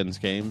this weekend's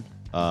game.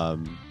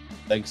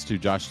 Thanks to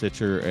Josh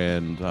Stitcher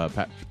and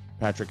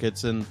Patrick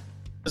Hitson,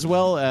 as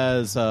well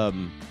as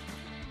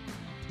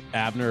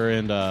Abner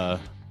and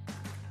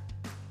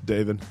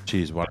David.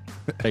 Jeez, what?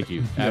 Thank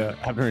you,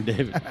 Abner and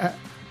David,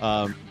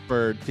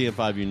 for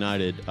TM5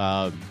 United.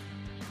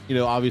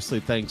 Obviously,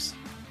 thanks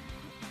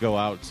go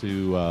out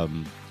to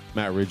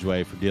Matt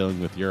Ridgway for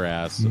dealing with your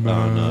ass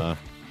on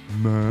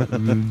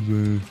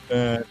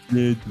Matt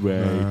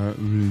Ridgway.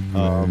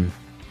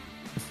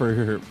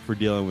 For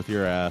dealing with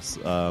your ass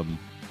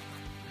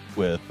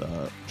with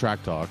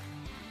Track Talk.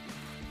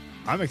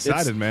 I'm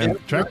excited, man.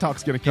 Track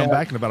Talk's going to come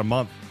back in about a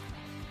month.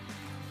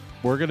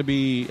 We're going to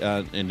be,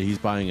 and he's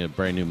buying a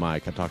brand new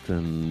mic. I talked to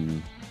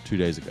him 2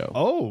 days ago.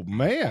 Oh,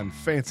 man.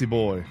 Fancy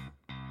boy.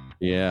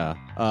 Yeah.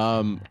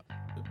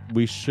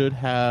 We should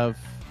have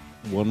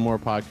one more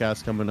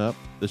podcast coming up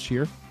this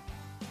year.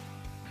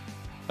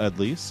 At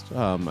least.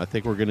 I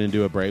think we're going to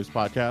do a Braves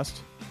podcast,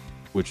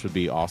 which would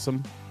be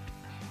awesome.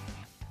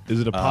 Is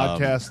it a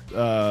podcast?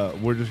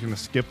 We're just going to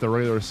skip the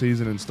regular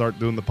season and start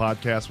doing the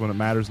podcast when it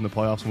matters in the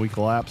playoffs and we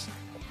collapse?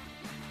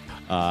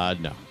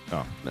 No.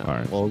 Oh, no. All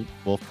right.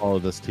 We'll follow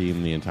this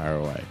team the entire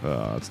way.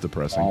 It's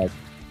depressing.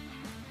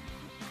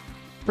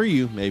 For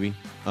you, maybe.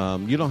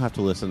 You don't have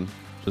to listen.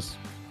 Just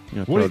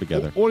throw it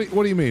together. What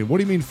do you mean? What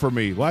do you mean for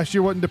me? Last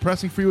year wasn't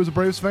depressing for you as a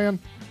Braves fan?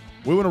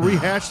 We want to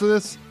rehash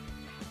this?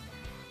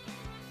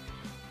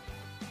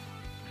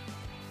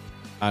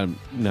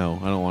 No,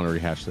 I don't want to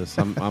rehash this.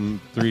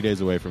 I'm 3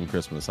 days away from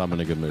Christmas. I'm in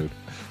a good mood.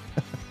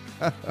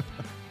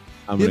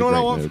 You know what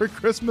I want for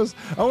Christmas?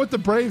 I want the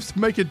Braves to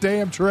make a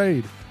damn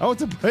trade. I want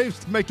the Braves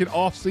to make an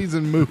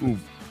off-season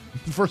move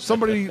for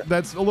somebody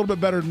that's a little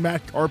bit better than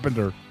Matt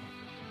Carpenter.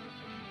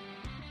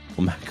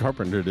 Well, Matt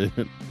Carpenter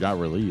got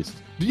released.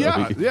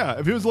 Yeah.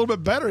 If he was a little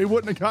bit better, he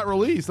wouldn't have got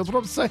released. That's what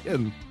I'm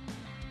saying.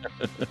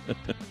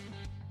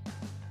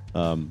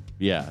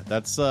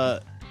 That's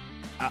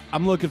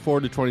I'm looking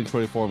forward to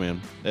 2024, man.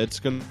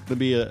 It's going to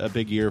be a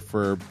big year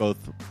for both.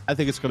 I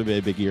think it's going to be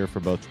a big year for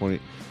both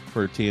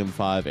for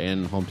TM5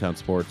 and Hometown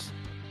Sports.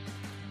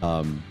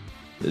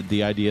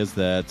 The ideas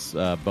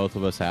that both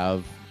of us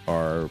have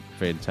are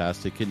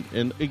fantastic.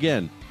 And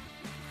again,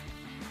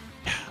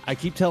 I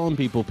keep telling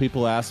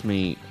people ask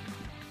me,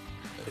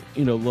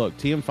 look,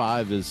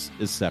 TM5 is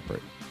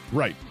separate.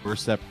 Right. We're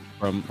separate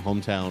from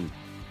Hometown.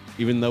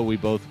 Even though we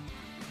both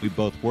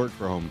work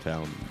for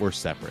Hometown, we're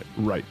separate.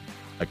 Right.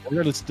 Like, we're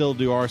going to still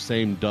do our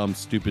same dumb,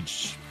 stupid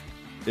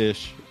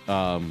ish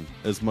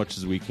as much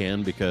as we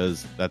can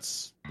because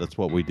that's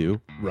what we do.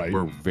 Right.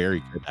 We're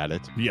very good at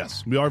it.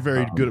 Yes, we are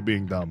very good at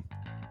being dumb.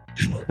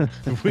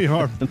 We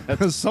are.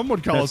 Some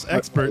would call us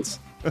experts.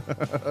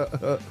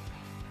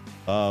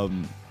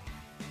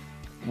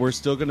 We're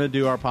still going to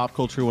do our Pop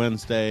Culture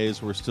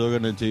Wednesdays. We're still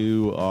going to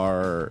do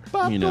our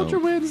Pop Culture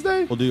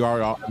Wednesday. We'll do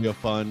our audio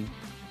fun.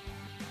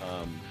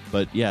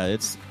 But yeah,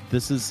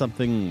 this is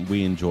something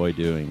we enjoy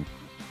doing.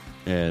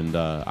 And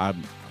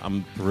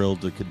I'm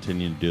thrilled to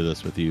continue to do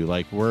this with you.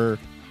 Like, we're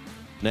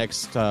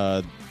next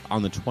on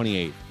the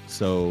 28th,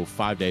 so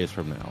 5 days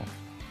from now,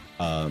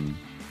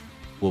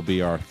 will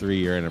be our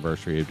 3-year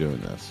anniversary of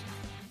doing this.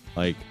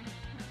 Like,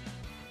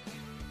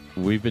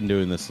 we've been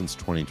doing this since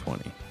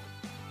 2020,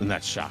 and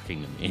that's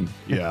shocking to me.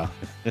 Yeah.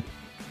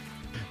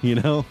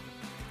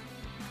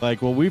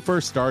 Like, when we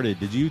first started,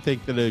 did you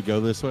think that it'd go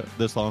this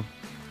long?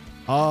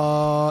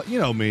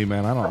 Me,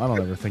 man. I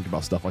don't ever think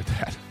about stuff like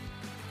that.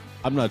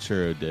 I'm not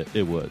sure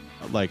it would.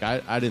 Like,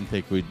 I didn't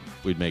think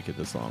we'd make it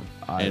this long,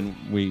 and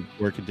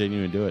we're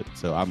continuing to do it.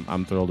 So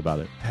I'm thrilled about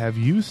it. Have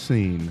you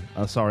seen?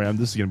 Sorry,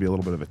 this is going to be a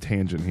little bit of a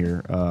tangent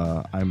here.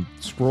 I'm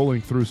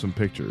scrolling through some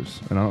pictures,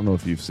 and I don't know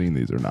if you've seen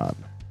these or not.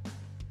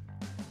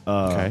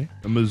 Okay.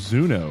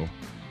 Mizuno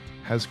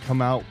has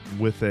come out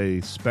with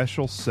a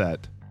special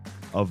set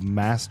of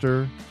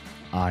master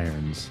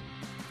irons.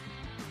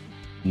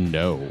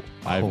 No,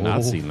 I've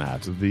not seen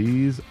that.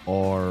 These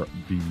are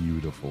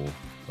beautiful.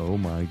 Oh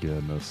my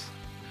goodness.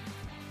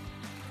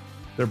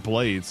 They're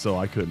blades, so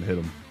I couldn't hit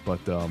them,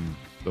 but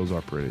those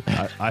are pretty.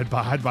 I'd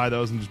buy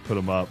those and just put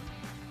them up.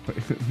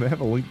 They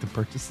have a link to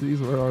purchase these.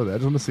 Where are they? I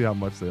just want to see how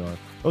much they are.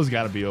 Those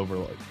got to be over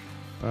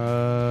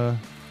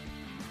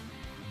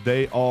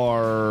they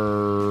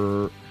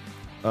are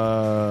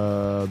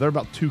they're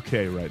about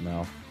 $2,000 right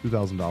now.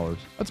 $2,000.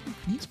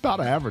 It's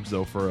about average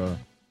though for a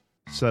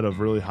set of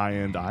really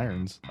high-end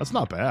irons. That's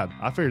not bad.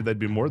 I figured they'd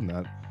be more than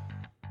that.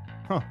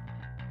 Huh.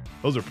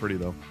 Those are pretty,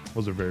 though.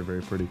 Those are very,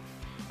 very pretty.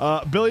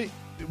 Billy,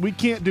 we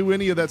can't do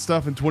any of that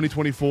stuff in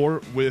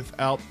 2024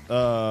 without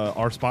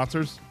our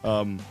sponsors.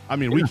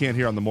 We can't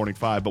here on the Morning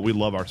 5, but we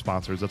love our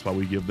sponsors. That's why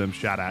we give them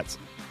shout-outs.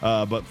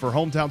 But for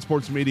Hometown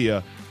Sports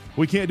Media,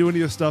 we can't do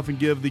any of this stuff and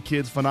give the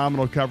kids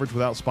phenomenal coverage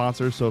without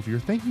sponsors. So if you're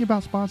thinking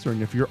about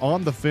sponsoring, if you're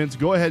on the fence,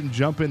 go ahead and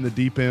jump in the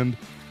deep end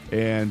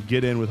and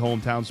get in with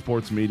Hometown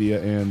Sports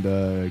Media and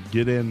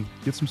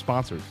get some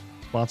sponsors.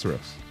 Sponsor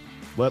us.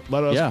 Let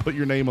us put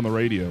your name on the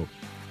radio.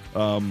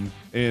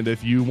 And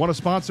if you want to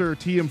sponsor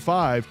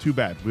TM5, too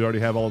bad. We already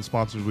have all the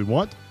sponsors we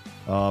want,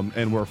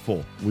 and we're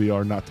full. We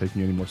are not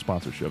taking any more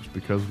sponsorships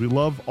because we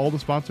love all the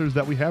sponsors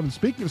that we have. And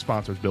speaking of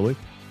sponsors, Billy,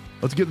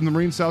 let's get to the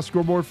Marine South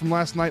Scoreboard from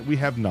last night. We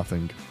have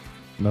nothing.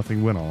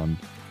 Nothing went on.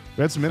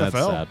 We had some NFL.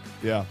 That's sad.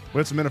 Yeah, we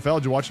had some NFL.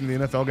 Did you watch any of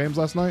the NFL games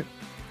last night?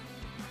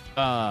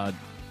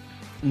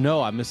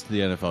 No, I missed the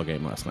NFL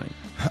game last night.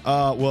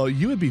 Well,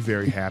 you would be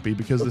very happy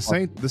because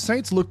the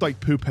Saints looked like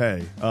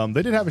poupée.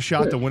 They did have a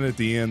shot to win at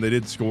the end. They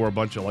did score a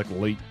bunch of like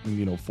late,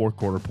 fourth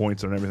quarter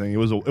points and everything. It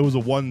was a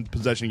one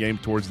possession game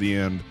towards the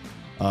end,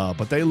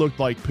 but they looked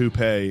like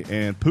poupée.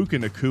 And Puka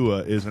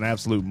Nacua is an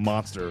absolute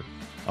monster.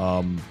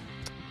 I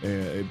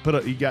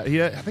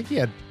think he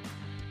had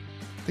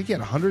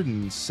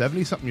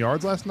 170 something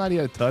yards last night. He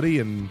had a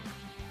tutty and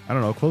I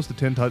don't know, close to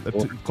 10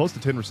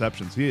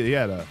 receptions. He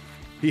had a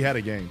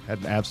game, had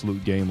an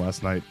absolute game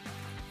last night.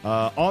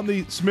 On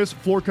the Smith's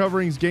Floor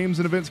Coverings games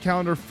and events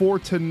calendar for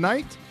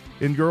tonight,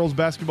 in girls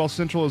basketball,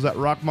 Central is at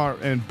Rockmart,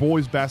 and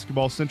boys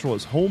basketball, Central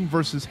is home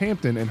versus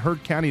Hampton, and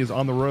Heard County is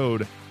on the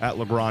road at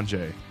LaGrange.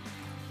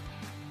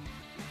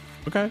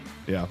 Okay.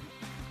 Yeah.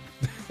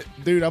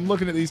 Dude, I'm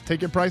looking at these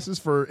ticket prices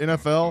for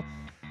NFL.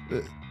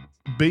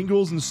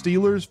 Bengals and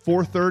Steelers,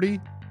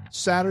 $4.30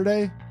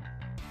 Saturday.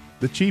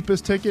 The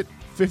cheapest ticket,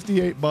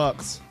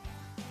 $58.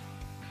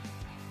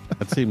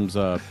 That seems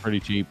pretty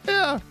cheap.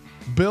 Yeah.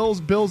 Bills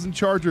and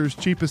Chargers,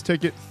 cheapest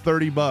ticket,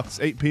 $30,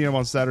 8 p.m.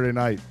 on Saturday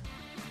night.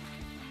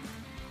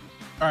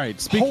 All right,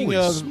 speaking Holy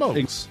of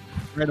smokes.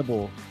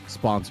 incredible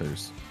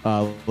sponsors,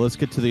 let's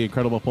get to the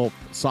Incredible Pulp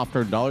Soft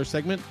Earned Dollar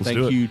segment. Let's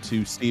do Thank it. you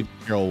to Steve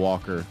and Carol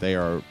Walker. They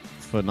are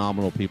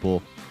phenomenal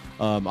people.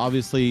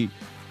 Obviously,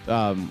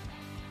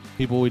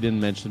 people we didn't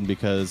mention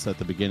because at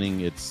the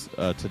beginning, it's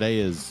today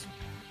is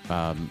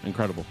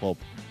Incredible Pulp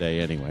Day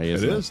anyway.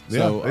 It is. Yeah,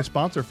 So, they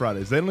sponsor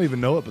Fridays. They don't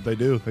even know it, but they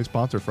do. They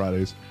sponsor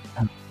Fridays.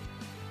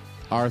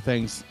 our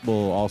thanks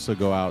will also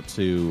go out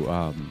to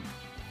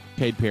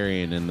Cade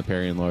Perrion and the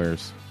Perrion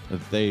Lawyers.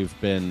 They've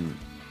been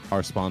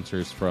our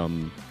sponsors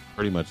from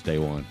pretty much day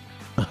one.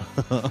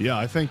 Yeah,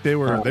 I think they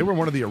were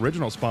one of the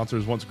original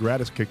sponsors once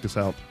Gratis kicked us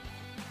out.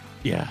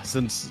 Yeah,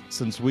 since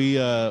we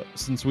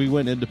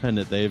went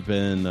independent, they've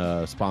been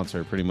a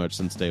sponsor pretty much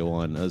since day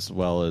one, as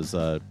well as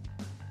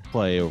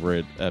Clay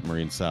over at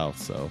Marine South.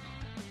 So,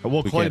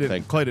 Well, Clay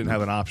didn't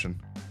have an option.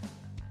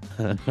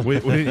 we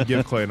didn't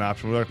give Clay an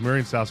option. We're like,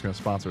 Marine South's going to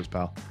sponsor us,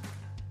 pal.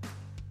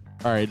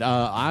 all right,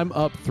 I'm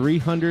up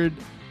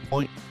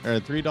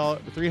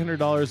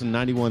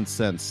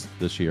 $300.91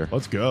 this year.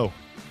 Let's go.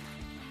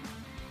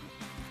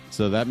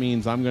 So that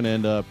means I'm going to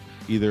end up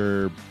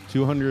either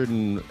 200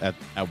 and at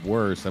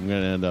worst, I'm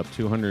going to end up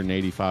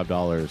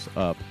 $285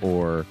 up,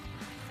 or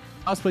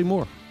possibly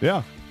more.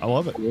 Yeah, I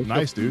love it.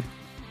 Nice, dude.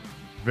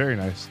 Very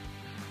nice.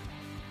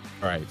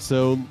 All right,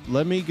 so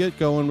let me get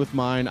going with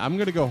mine. I'm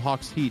going to go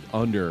Hawks Heat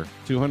under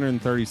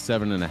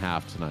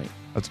 237.5 tonight.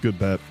 That's a good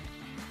bet.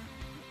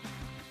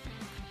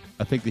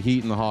 I think the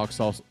Heat and the Hawks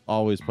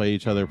always play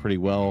each other pretty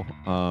well,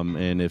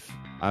 and if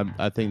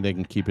I think they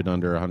can keep it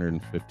under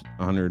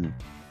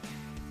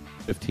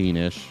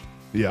 115-ish,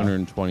 Yeah.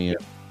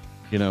 120-ish,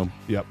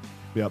 Yep.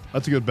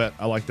 That's a good bet.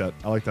 I like that.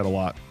 I like that a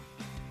lot.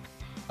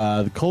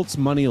 The Colts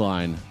money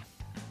line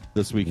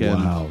this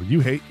weekend. Wow,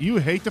 you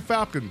hate the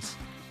Falcons,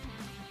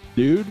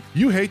 Dude,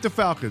 you hate the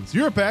Falcons.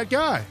 You're a bad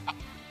guy.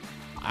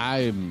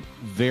 I'm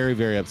very,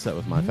 very upset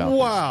with my Falcons.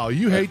 Wow,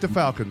 you hate the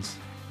Falcons.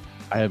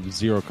 I have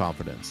zero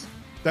confidence.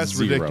 That's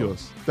Zero.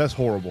 ridiculous. That's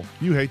horrible.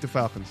 You hate the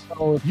Falcons.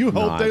 Oh, it's You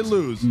hope not. they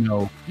lose.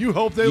 No. You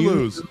hope they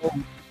lose.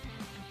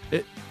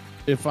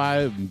 If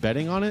I'm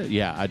betting on it,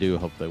 yeah, I do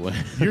hope they win.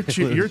 You're Just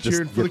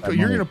cheering for get the. that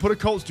You're money. going to put a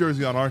Colts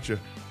jersey on, aren't you?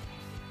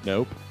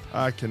 Nope.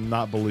 I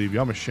cannot believe you.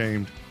 I'm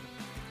ashamed.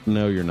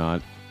 No, you're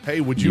not.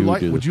 Hey, would You you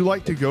like do. would you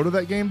like to go to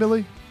that game,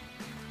 Billy?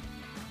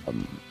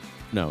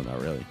 No,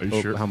 not really. Are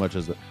you sure? How much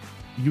is it?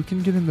 You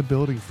can get in the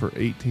building for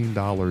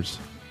 $18.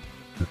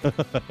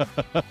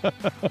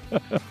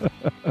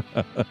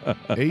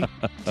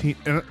 18.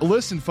 And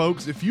listen,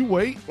 folks, if you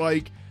wait,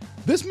 like,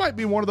 this might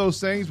be one of those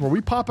things where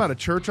we pop out of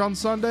church on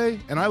Sunday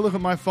and I look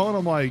at my phone,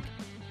 I'm like,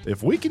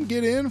 if we can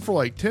get in for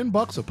like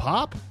 $10 a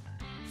pop,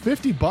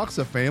 $50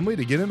 a family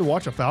to get in to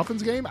watch a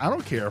Falcons game, I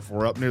don't care if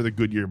we're up near the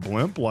Goodyear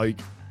Blimp. Like,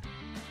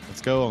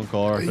 Let's go,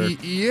 Uncle Arthur.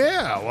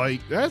 yeah, like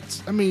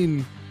that's, I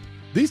mean,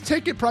 these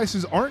ticket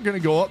prices aren't going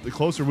to go up the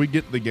closer we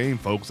get to the game,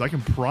 folks. I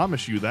can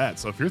promise you that.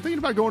 So if you're thinking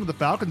about going to the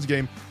Falcons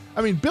game,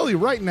 I mean, Billy,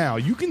 right now,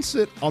 you can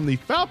sit on the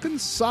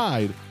Falcons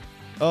side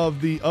of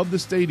the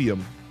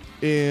stadium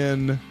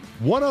in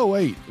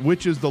 108,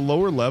 which is the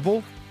lower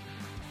level,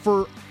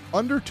 for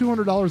under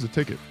 $200 a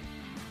ticket.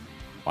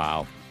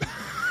 Wow.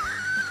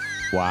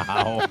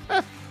 Wow.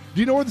 Do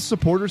you know where the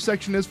supporter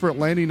section is for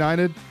Atlanta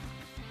United?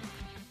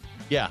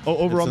 Yeah.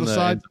 Over it's on in the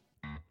side?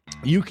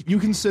 You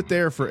can sit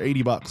there for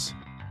 $80.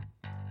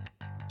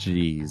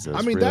 Jesus.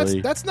 I mean,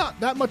 really? that's not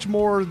that much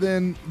more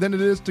than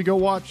it is to go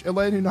watch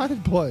Atlanta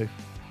United play.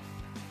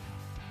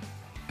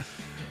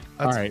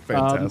 That's all right.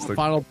 fantastic.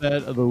 Final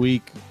bet of the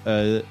week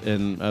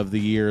and of the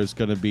year is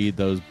going to be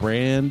those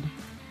brand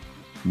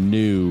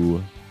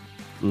new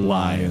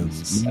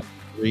Lions.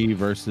 3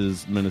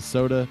 versus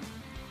Minnesota.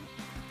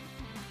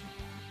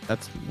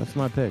 That's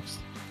my picks.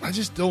 I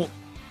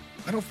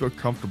don't feel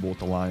comfortable with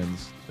the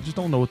Lions. I just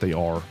don't know what they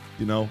are.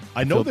 You know,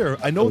 I know they're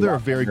a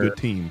very good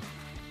team.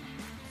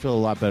 I feel a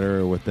lot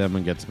better with them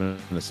against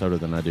Minnesota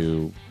than I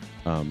do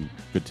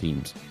good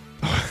teams.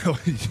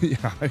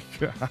 Yeah,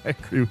 I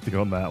agree with you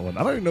on that one.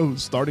 I don't even know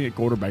who's starting at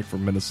quarterback for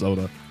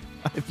Minnesota.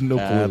 I have no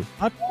clue.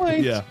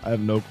 Yeah, I have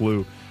no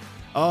clue.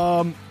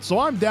 So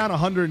I'm down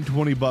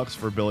 $120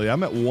 for Billy.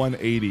 I'm at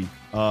 180.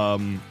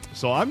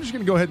 So I'm just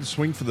gonna go ahead and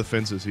swing for the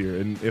fences here.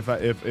 And if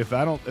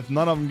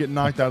none of them get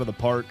knocked out of the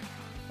park,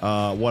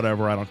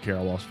 whatever, I don't care.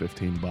 I lost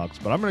 $15,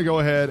 but I'm gonna go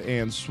ahead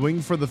and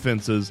swing for the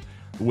fences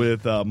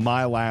with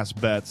my last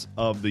bets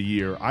of the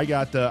year. I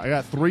got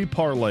 3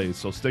 parlays,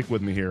 so stick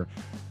with me here.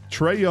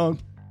 Trae Young,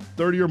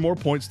 30 or more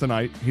points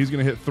tonight. He's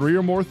going to hit 3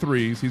 or more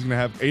threes. He's going to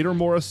have 8 or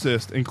more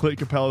assists, and Clint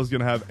Capella is going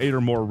to have 8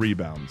 or more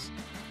rebounds.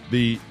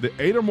 The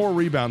 8 or more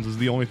rebounds is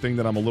the only thing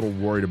that I'm a little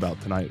worried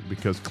about tonight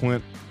because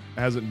Clint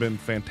hasn't been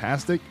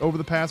fantastic over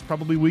the past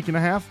probably week and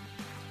a half.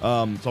 So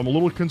I'm a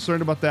little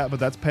concerned about that, but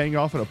that's paying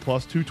off at a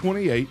plus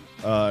 228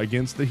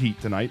 against the Heat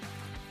tonight.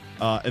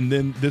 And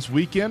then this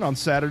weekend on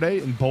Saturday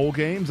in bowl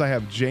games, I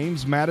have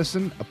James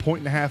Madison, a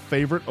 1.5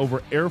 favorite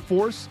over Air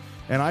Force.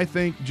 And I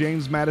think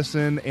James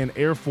Madison and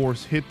Air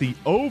Force hit the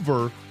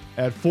over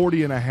at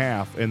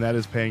 40.5, and that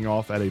is paying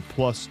off at a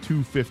plus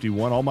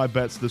 251. All my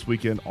bets this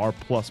weekend are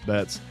plus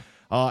bets.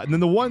 And then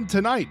the one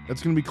tonight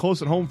that's going to be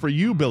close at home for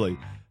you, Billy.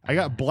 I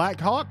got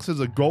Blackhawks as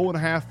a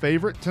 1.5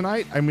 favorite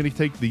tonight. I'm going to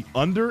take the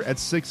under at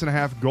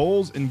 6.5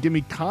 goals and give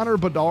me Connor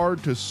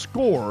Bedard to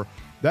score.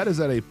 That is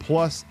at a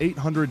plus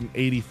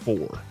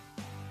 884.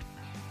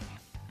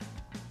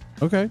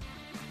 Okay.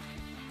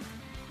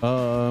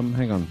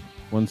 Hang on.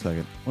 One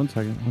second.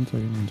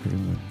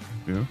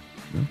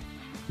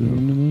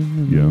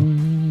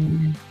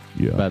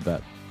 Yeah. Bad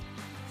bet.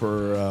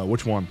 For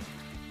which one?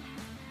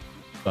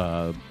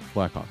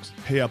 Blackhawks.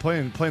 Yeah,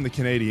 playing the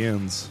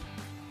Canadiens.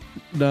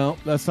 No,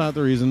 that's not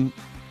the reason.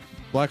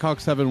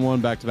 Blackhawks haven't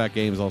won back-to-back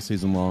games all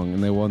season long,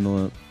 and they won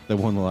the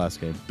last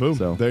game. Boom.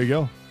 So there you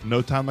go.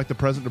 No time like the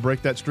present to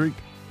break that streak.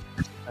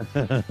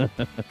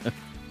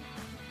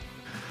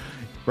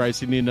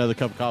 Bryce, you need another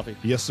cup of coffee?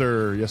 Yes,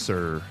 sir. Yes,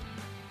 sir.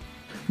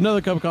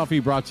 Another cup of coffee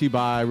brought to you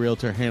by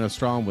Realtor Hannah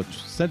Strawn with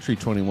Century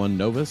 21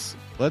 Novus.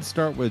 Let's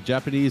start with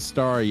Japanese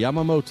star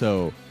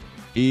Yamamoto.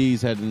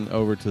 He's heading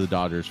over to the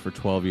Dodgers for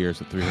 12 years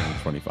at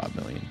 $325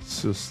 million.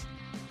 It's just...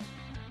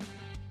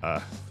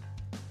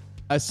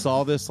 I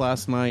saw this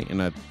last night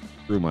and I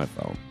threw my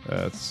phone.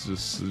 It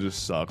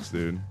just sucks,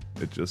 dude.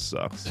 It just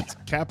sucks. It's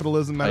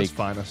capitalism at its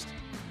finest.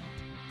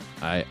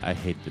 I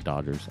hate the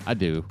Dodgers. I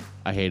do.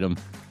 I hate them.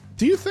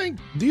 Do you think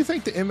the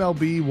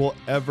MLB will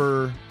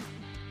ever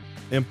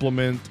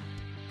implement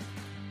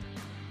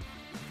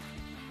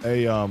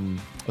a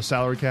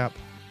salary cap?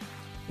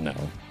 No.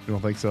 You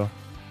don't think so?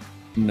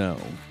 No.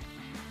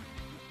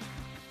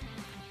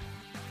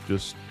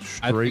 Just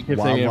straight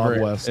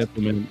Wild West.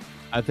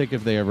 I think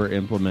if they ever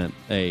implement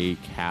a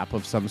cap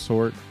of some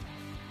sort,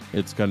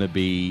 it's going to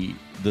be,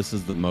 this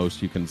is the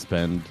most you can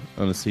spend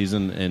on a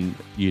season, and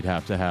you'd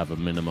have to have a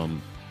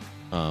minimum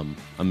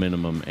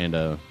and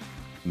a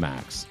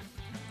max.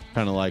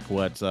 Kind of like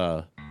what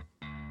the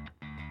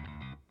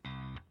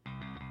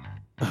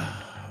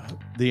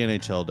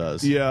NHL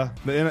does. Yeah,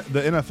 the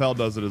NFL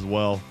does it as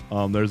well.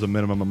 There's a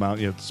minimum amount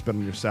you have to spend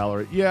on your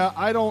salary. Yeah,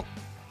 I don't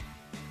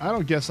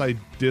guess I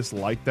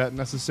dislike that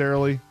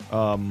necessarily.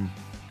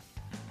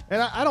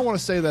 And I don't want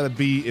to say that it'd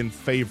be in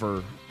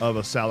favor of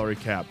a salary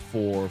cap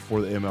for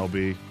the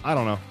MLB. I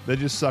don't know. That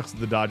just sucks that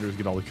the Dodgers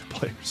get all the good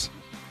players.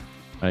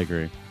 I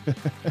agree. And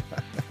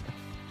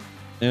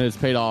it's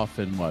paid off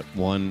in what,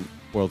 one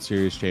World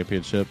Series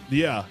championship?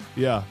 Yeah.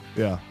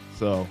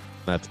 So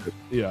that's good.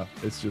 Yeah,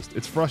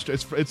 it's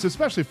frustrating. It's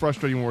especially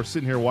frustrating when we're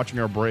sitting here watching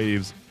our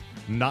Braves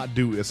not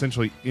do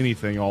essentially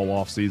anything all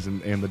off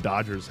season, and the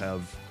Dodgers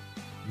have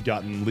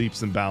gotten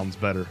leaps and bounds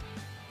better.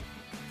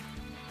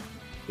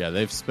 Yeah,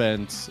 they've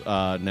spent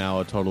now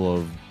a total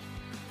of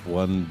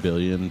 $1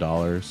 billion.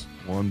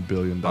 $1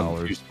 billion.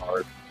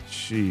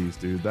 Jeez,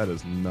 dude, that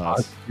is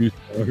nuts.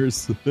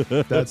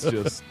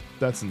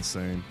 That's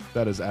insane.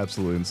 That is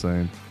absolutely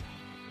insane.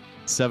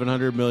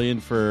 $700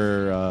 million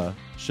for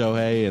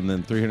Shohei, and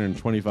then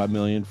 $325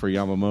 million for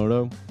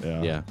Yamamoto.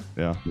 Yeah.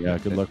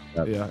 Good luck with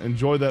that. Yeah,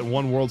 enjoy that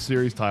one World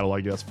Series title,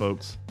 I guess,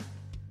 folks.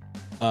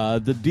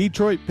 The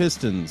Detroit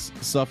Pistons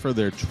suffer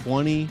their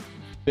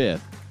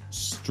 25th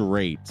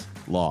straight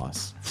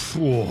loss.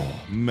 Oh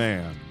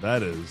man,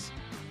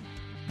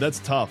 that's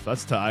tough.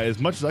 That's tough. As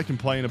much as I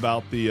complain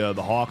about the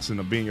Hawks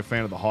and being a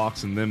fan of the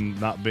Hawks and them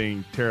not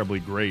being terribly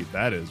great,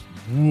 that is,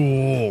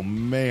 whoa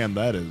man,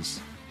 that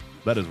is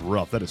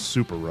rough. That is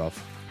super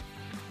rough.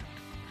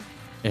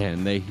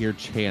 And they hear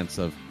chants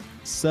of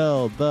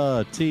 "Sell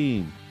the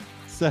team,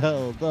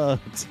 sell the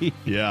team."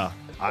 Yeah,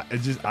 I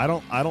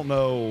don't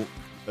know.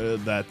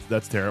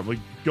 That's terrible.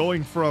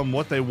 Going from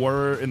what they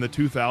were in the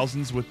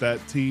 2000s with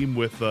that team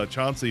with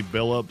Chauncey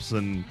Billups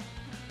and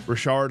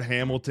Rashard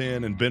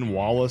Hamilton and Ben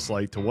Wallace,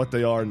 like, to what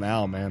they are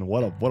now, man.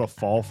 What a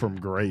fall from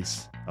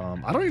grace.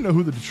 I don't even know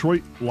who the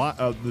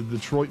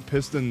Detroit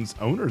Pistons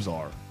owners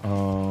are.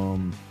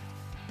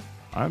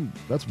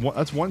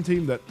 That's one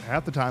team that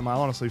half the time I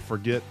honestly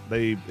forget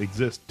they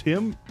exist.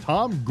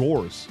 Tom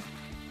Gorse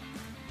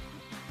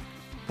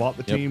Bought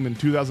the team in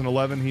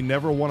 2011. He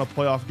never won a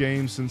playoff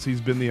game since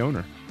he's been the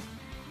owner.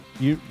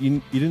 You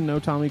didn't know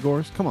Tommy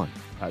Gores? Come on.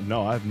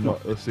 No, I have no.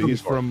 Let's see. He's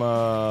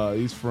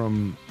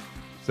from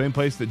same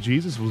place that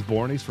Jesus was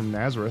born. He's from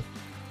Nazareth.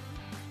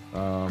 He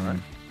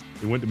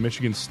went to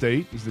Michigan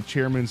State. He's the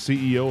chairman and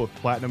CEO of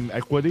Platinum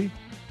Equity,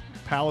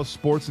 Palace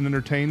Sports and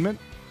Entertainment.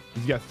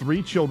 He's got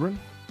 3 children.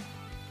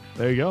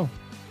 There you go.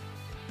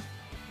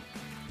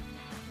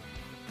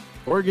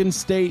 Oregon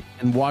State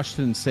and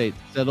Washington State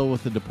settle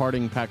with the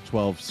departing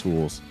Pac-12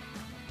 schools.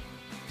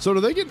 So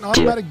do they get an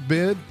automatic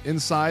bid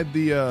inside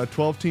the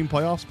 12-team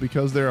playoffs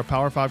because they're a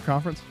Power 5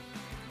 conference?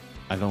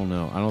 I don't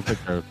know. I don't think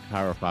they're a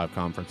Power 5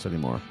 conference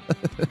anymore.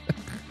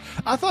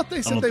 I thought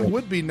they said they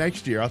would be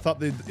next year. I thought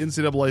the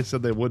NCAA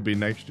said they would be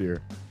next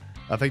year.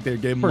 I think they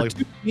gave them like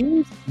 2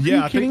 teams?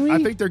 I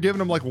think they're giving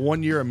them like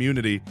 1 year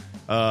immunity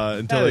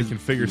until they can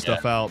figure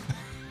stuff out.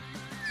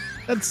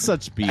 That's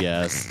such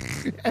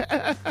BS.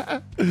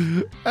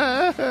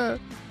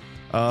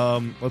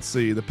 Let's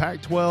see. The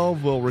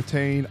Pac-12 will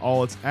retain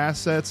all its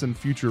assets and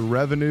future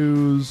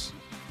revenues.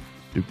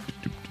 I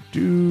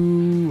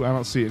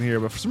don't see it in here,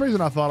 but for some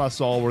reason I thought I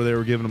saw where they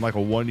were giving them like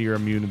a 1 year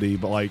immunity,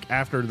 but like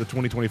after the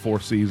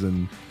 2024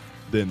 season,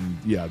 then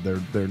yeah,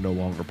 they're no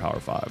longer Power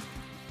 5.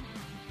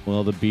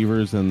 Well, the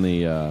Beavers and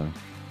the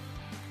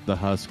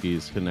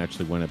Huskies can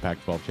actually win a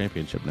Pac-12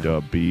 championship now.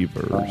 The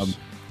Beavers.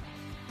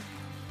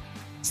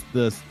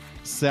 The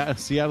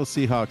Seattle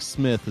Seahawks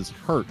Smith is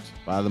hurt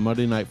by the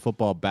Monday Night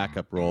Football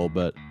backup role,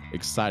 but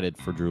excited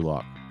for Drew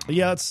Lock.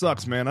 Yeah, that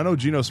sucks, man. I know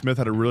Geno Smith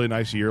had a really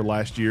nice year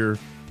last year.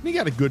 And he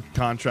got a good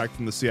contract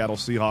from the Seattle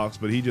Seahawks,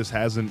 but he just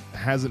hasn't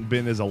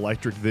been as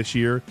electric this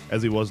year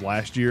as he was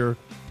last year.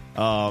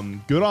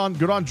 Good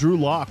on Drew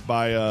Lock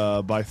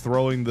by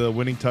throwing the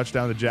winning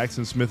touchdown to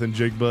Jackson Smith and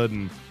Jigba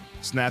and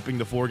snapping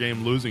the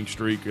 4-game losing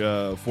streak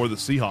for the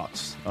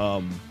Seahawks.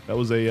 That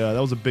was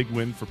a big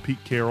win for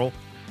Pete Carroll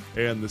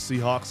and the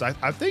Seahawks.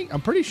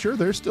 I'm pretty sure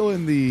they're still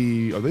in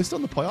the. Are they still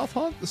in the playoff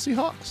hunt? The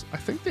Seahawks? I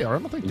think they are. I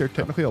don't think they're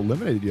technically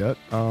eliminated yet.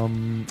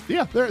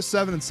 Yeah, they're at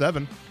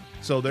 7-7,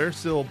 so they're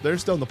still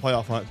in the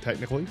playoff hunt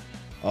technically.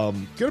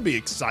 Gonna be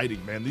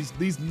exciting, man.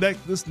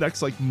 This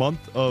next like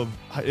month of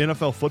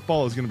NFL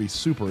football is gonna be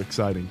super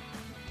exciting.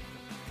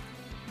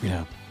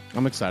 Yeah,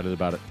 I'm excited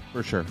about it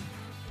for sure.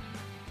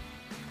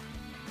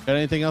 Got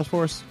anything else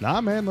for us?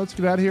 Nah, man. Let's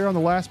get out of here on the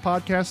last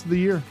podcast of the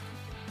year.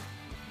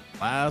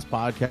 Last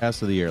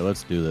podcast of the year.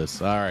 Let's do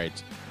this. All right.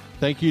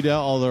 Thank you to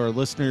all of our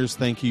listeners.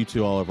 Thank you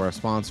to all of our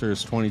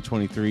sponsors.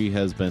 2023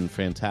 has been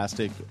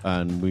fantastic,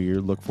 and we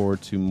look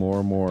forward to more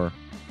and more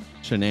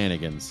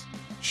shenanigans.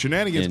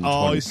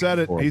 Oh, he said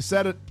it. He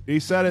said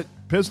it.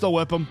 Pistol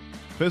whip him.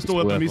 Pistol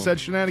whip him. He said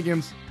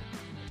shenanigans.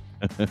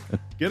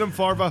 Get him,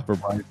 Farva.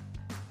 For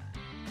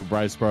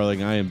Bryce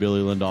Sparling, I am Billy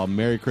Lindahl.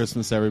 Merry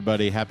Christmas,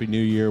 everybody. Happy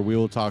New Year. We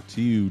will talk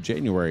to you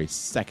January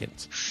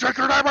 2nd. Shake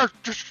your neighbors!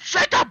 Just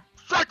shake them!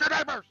 Shake your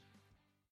neighbors!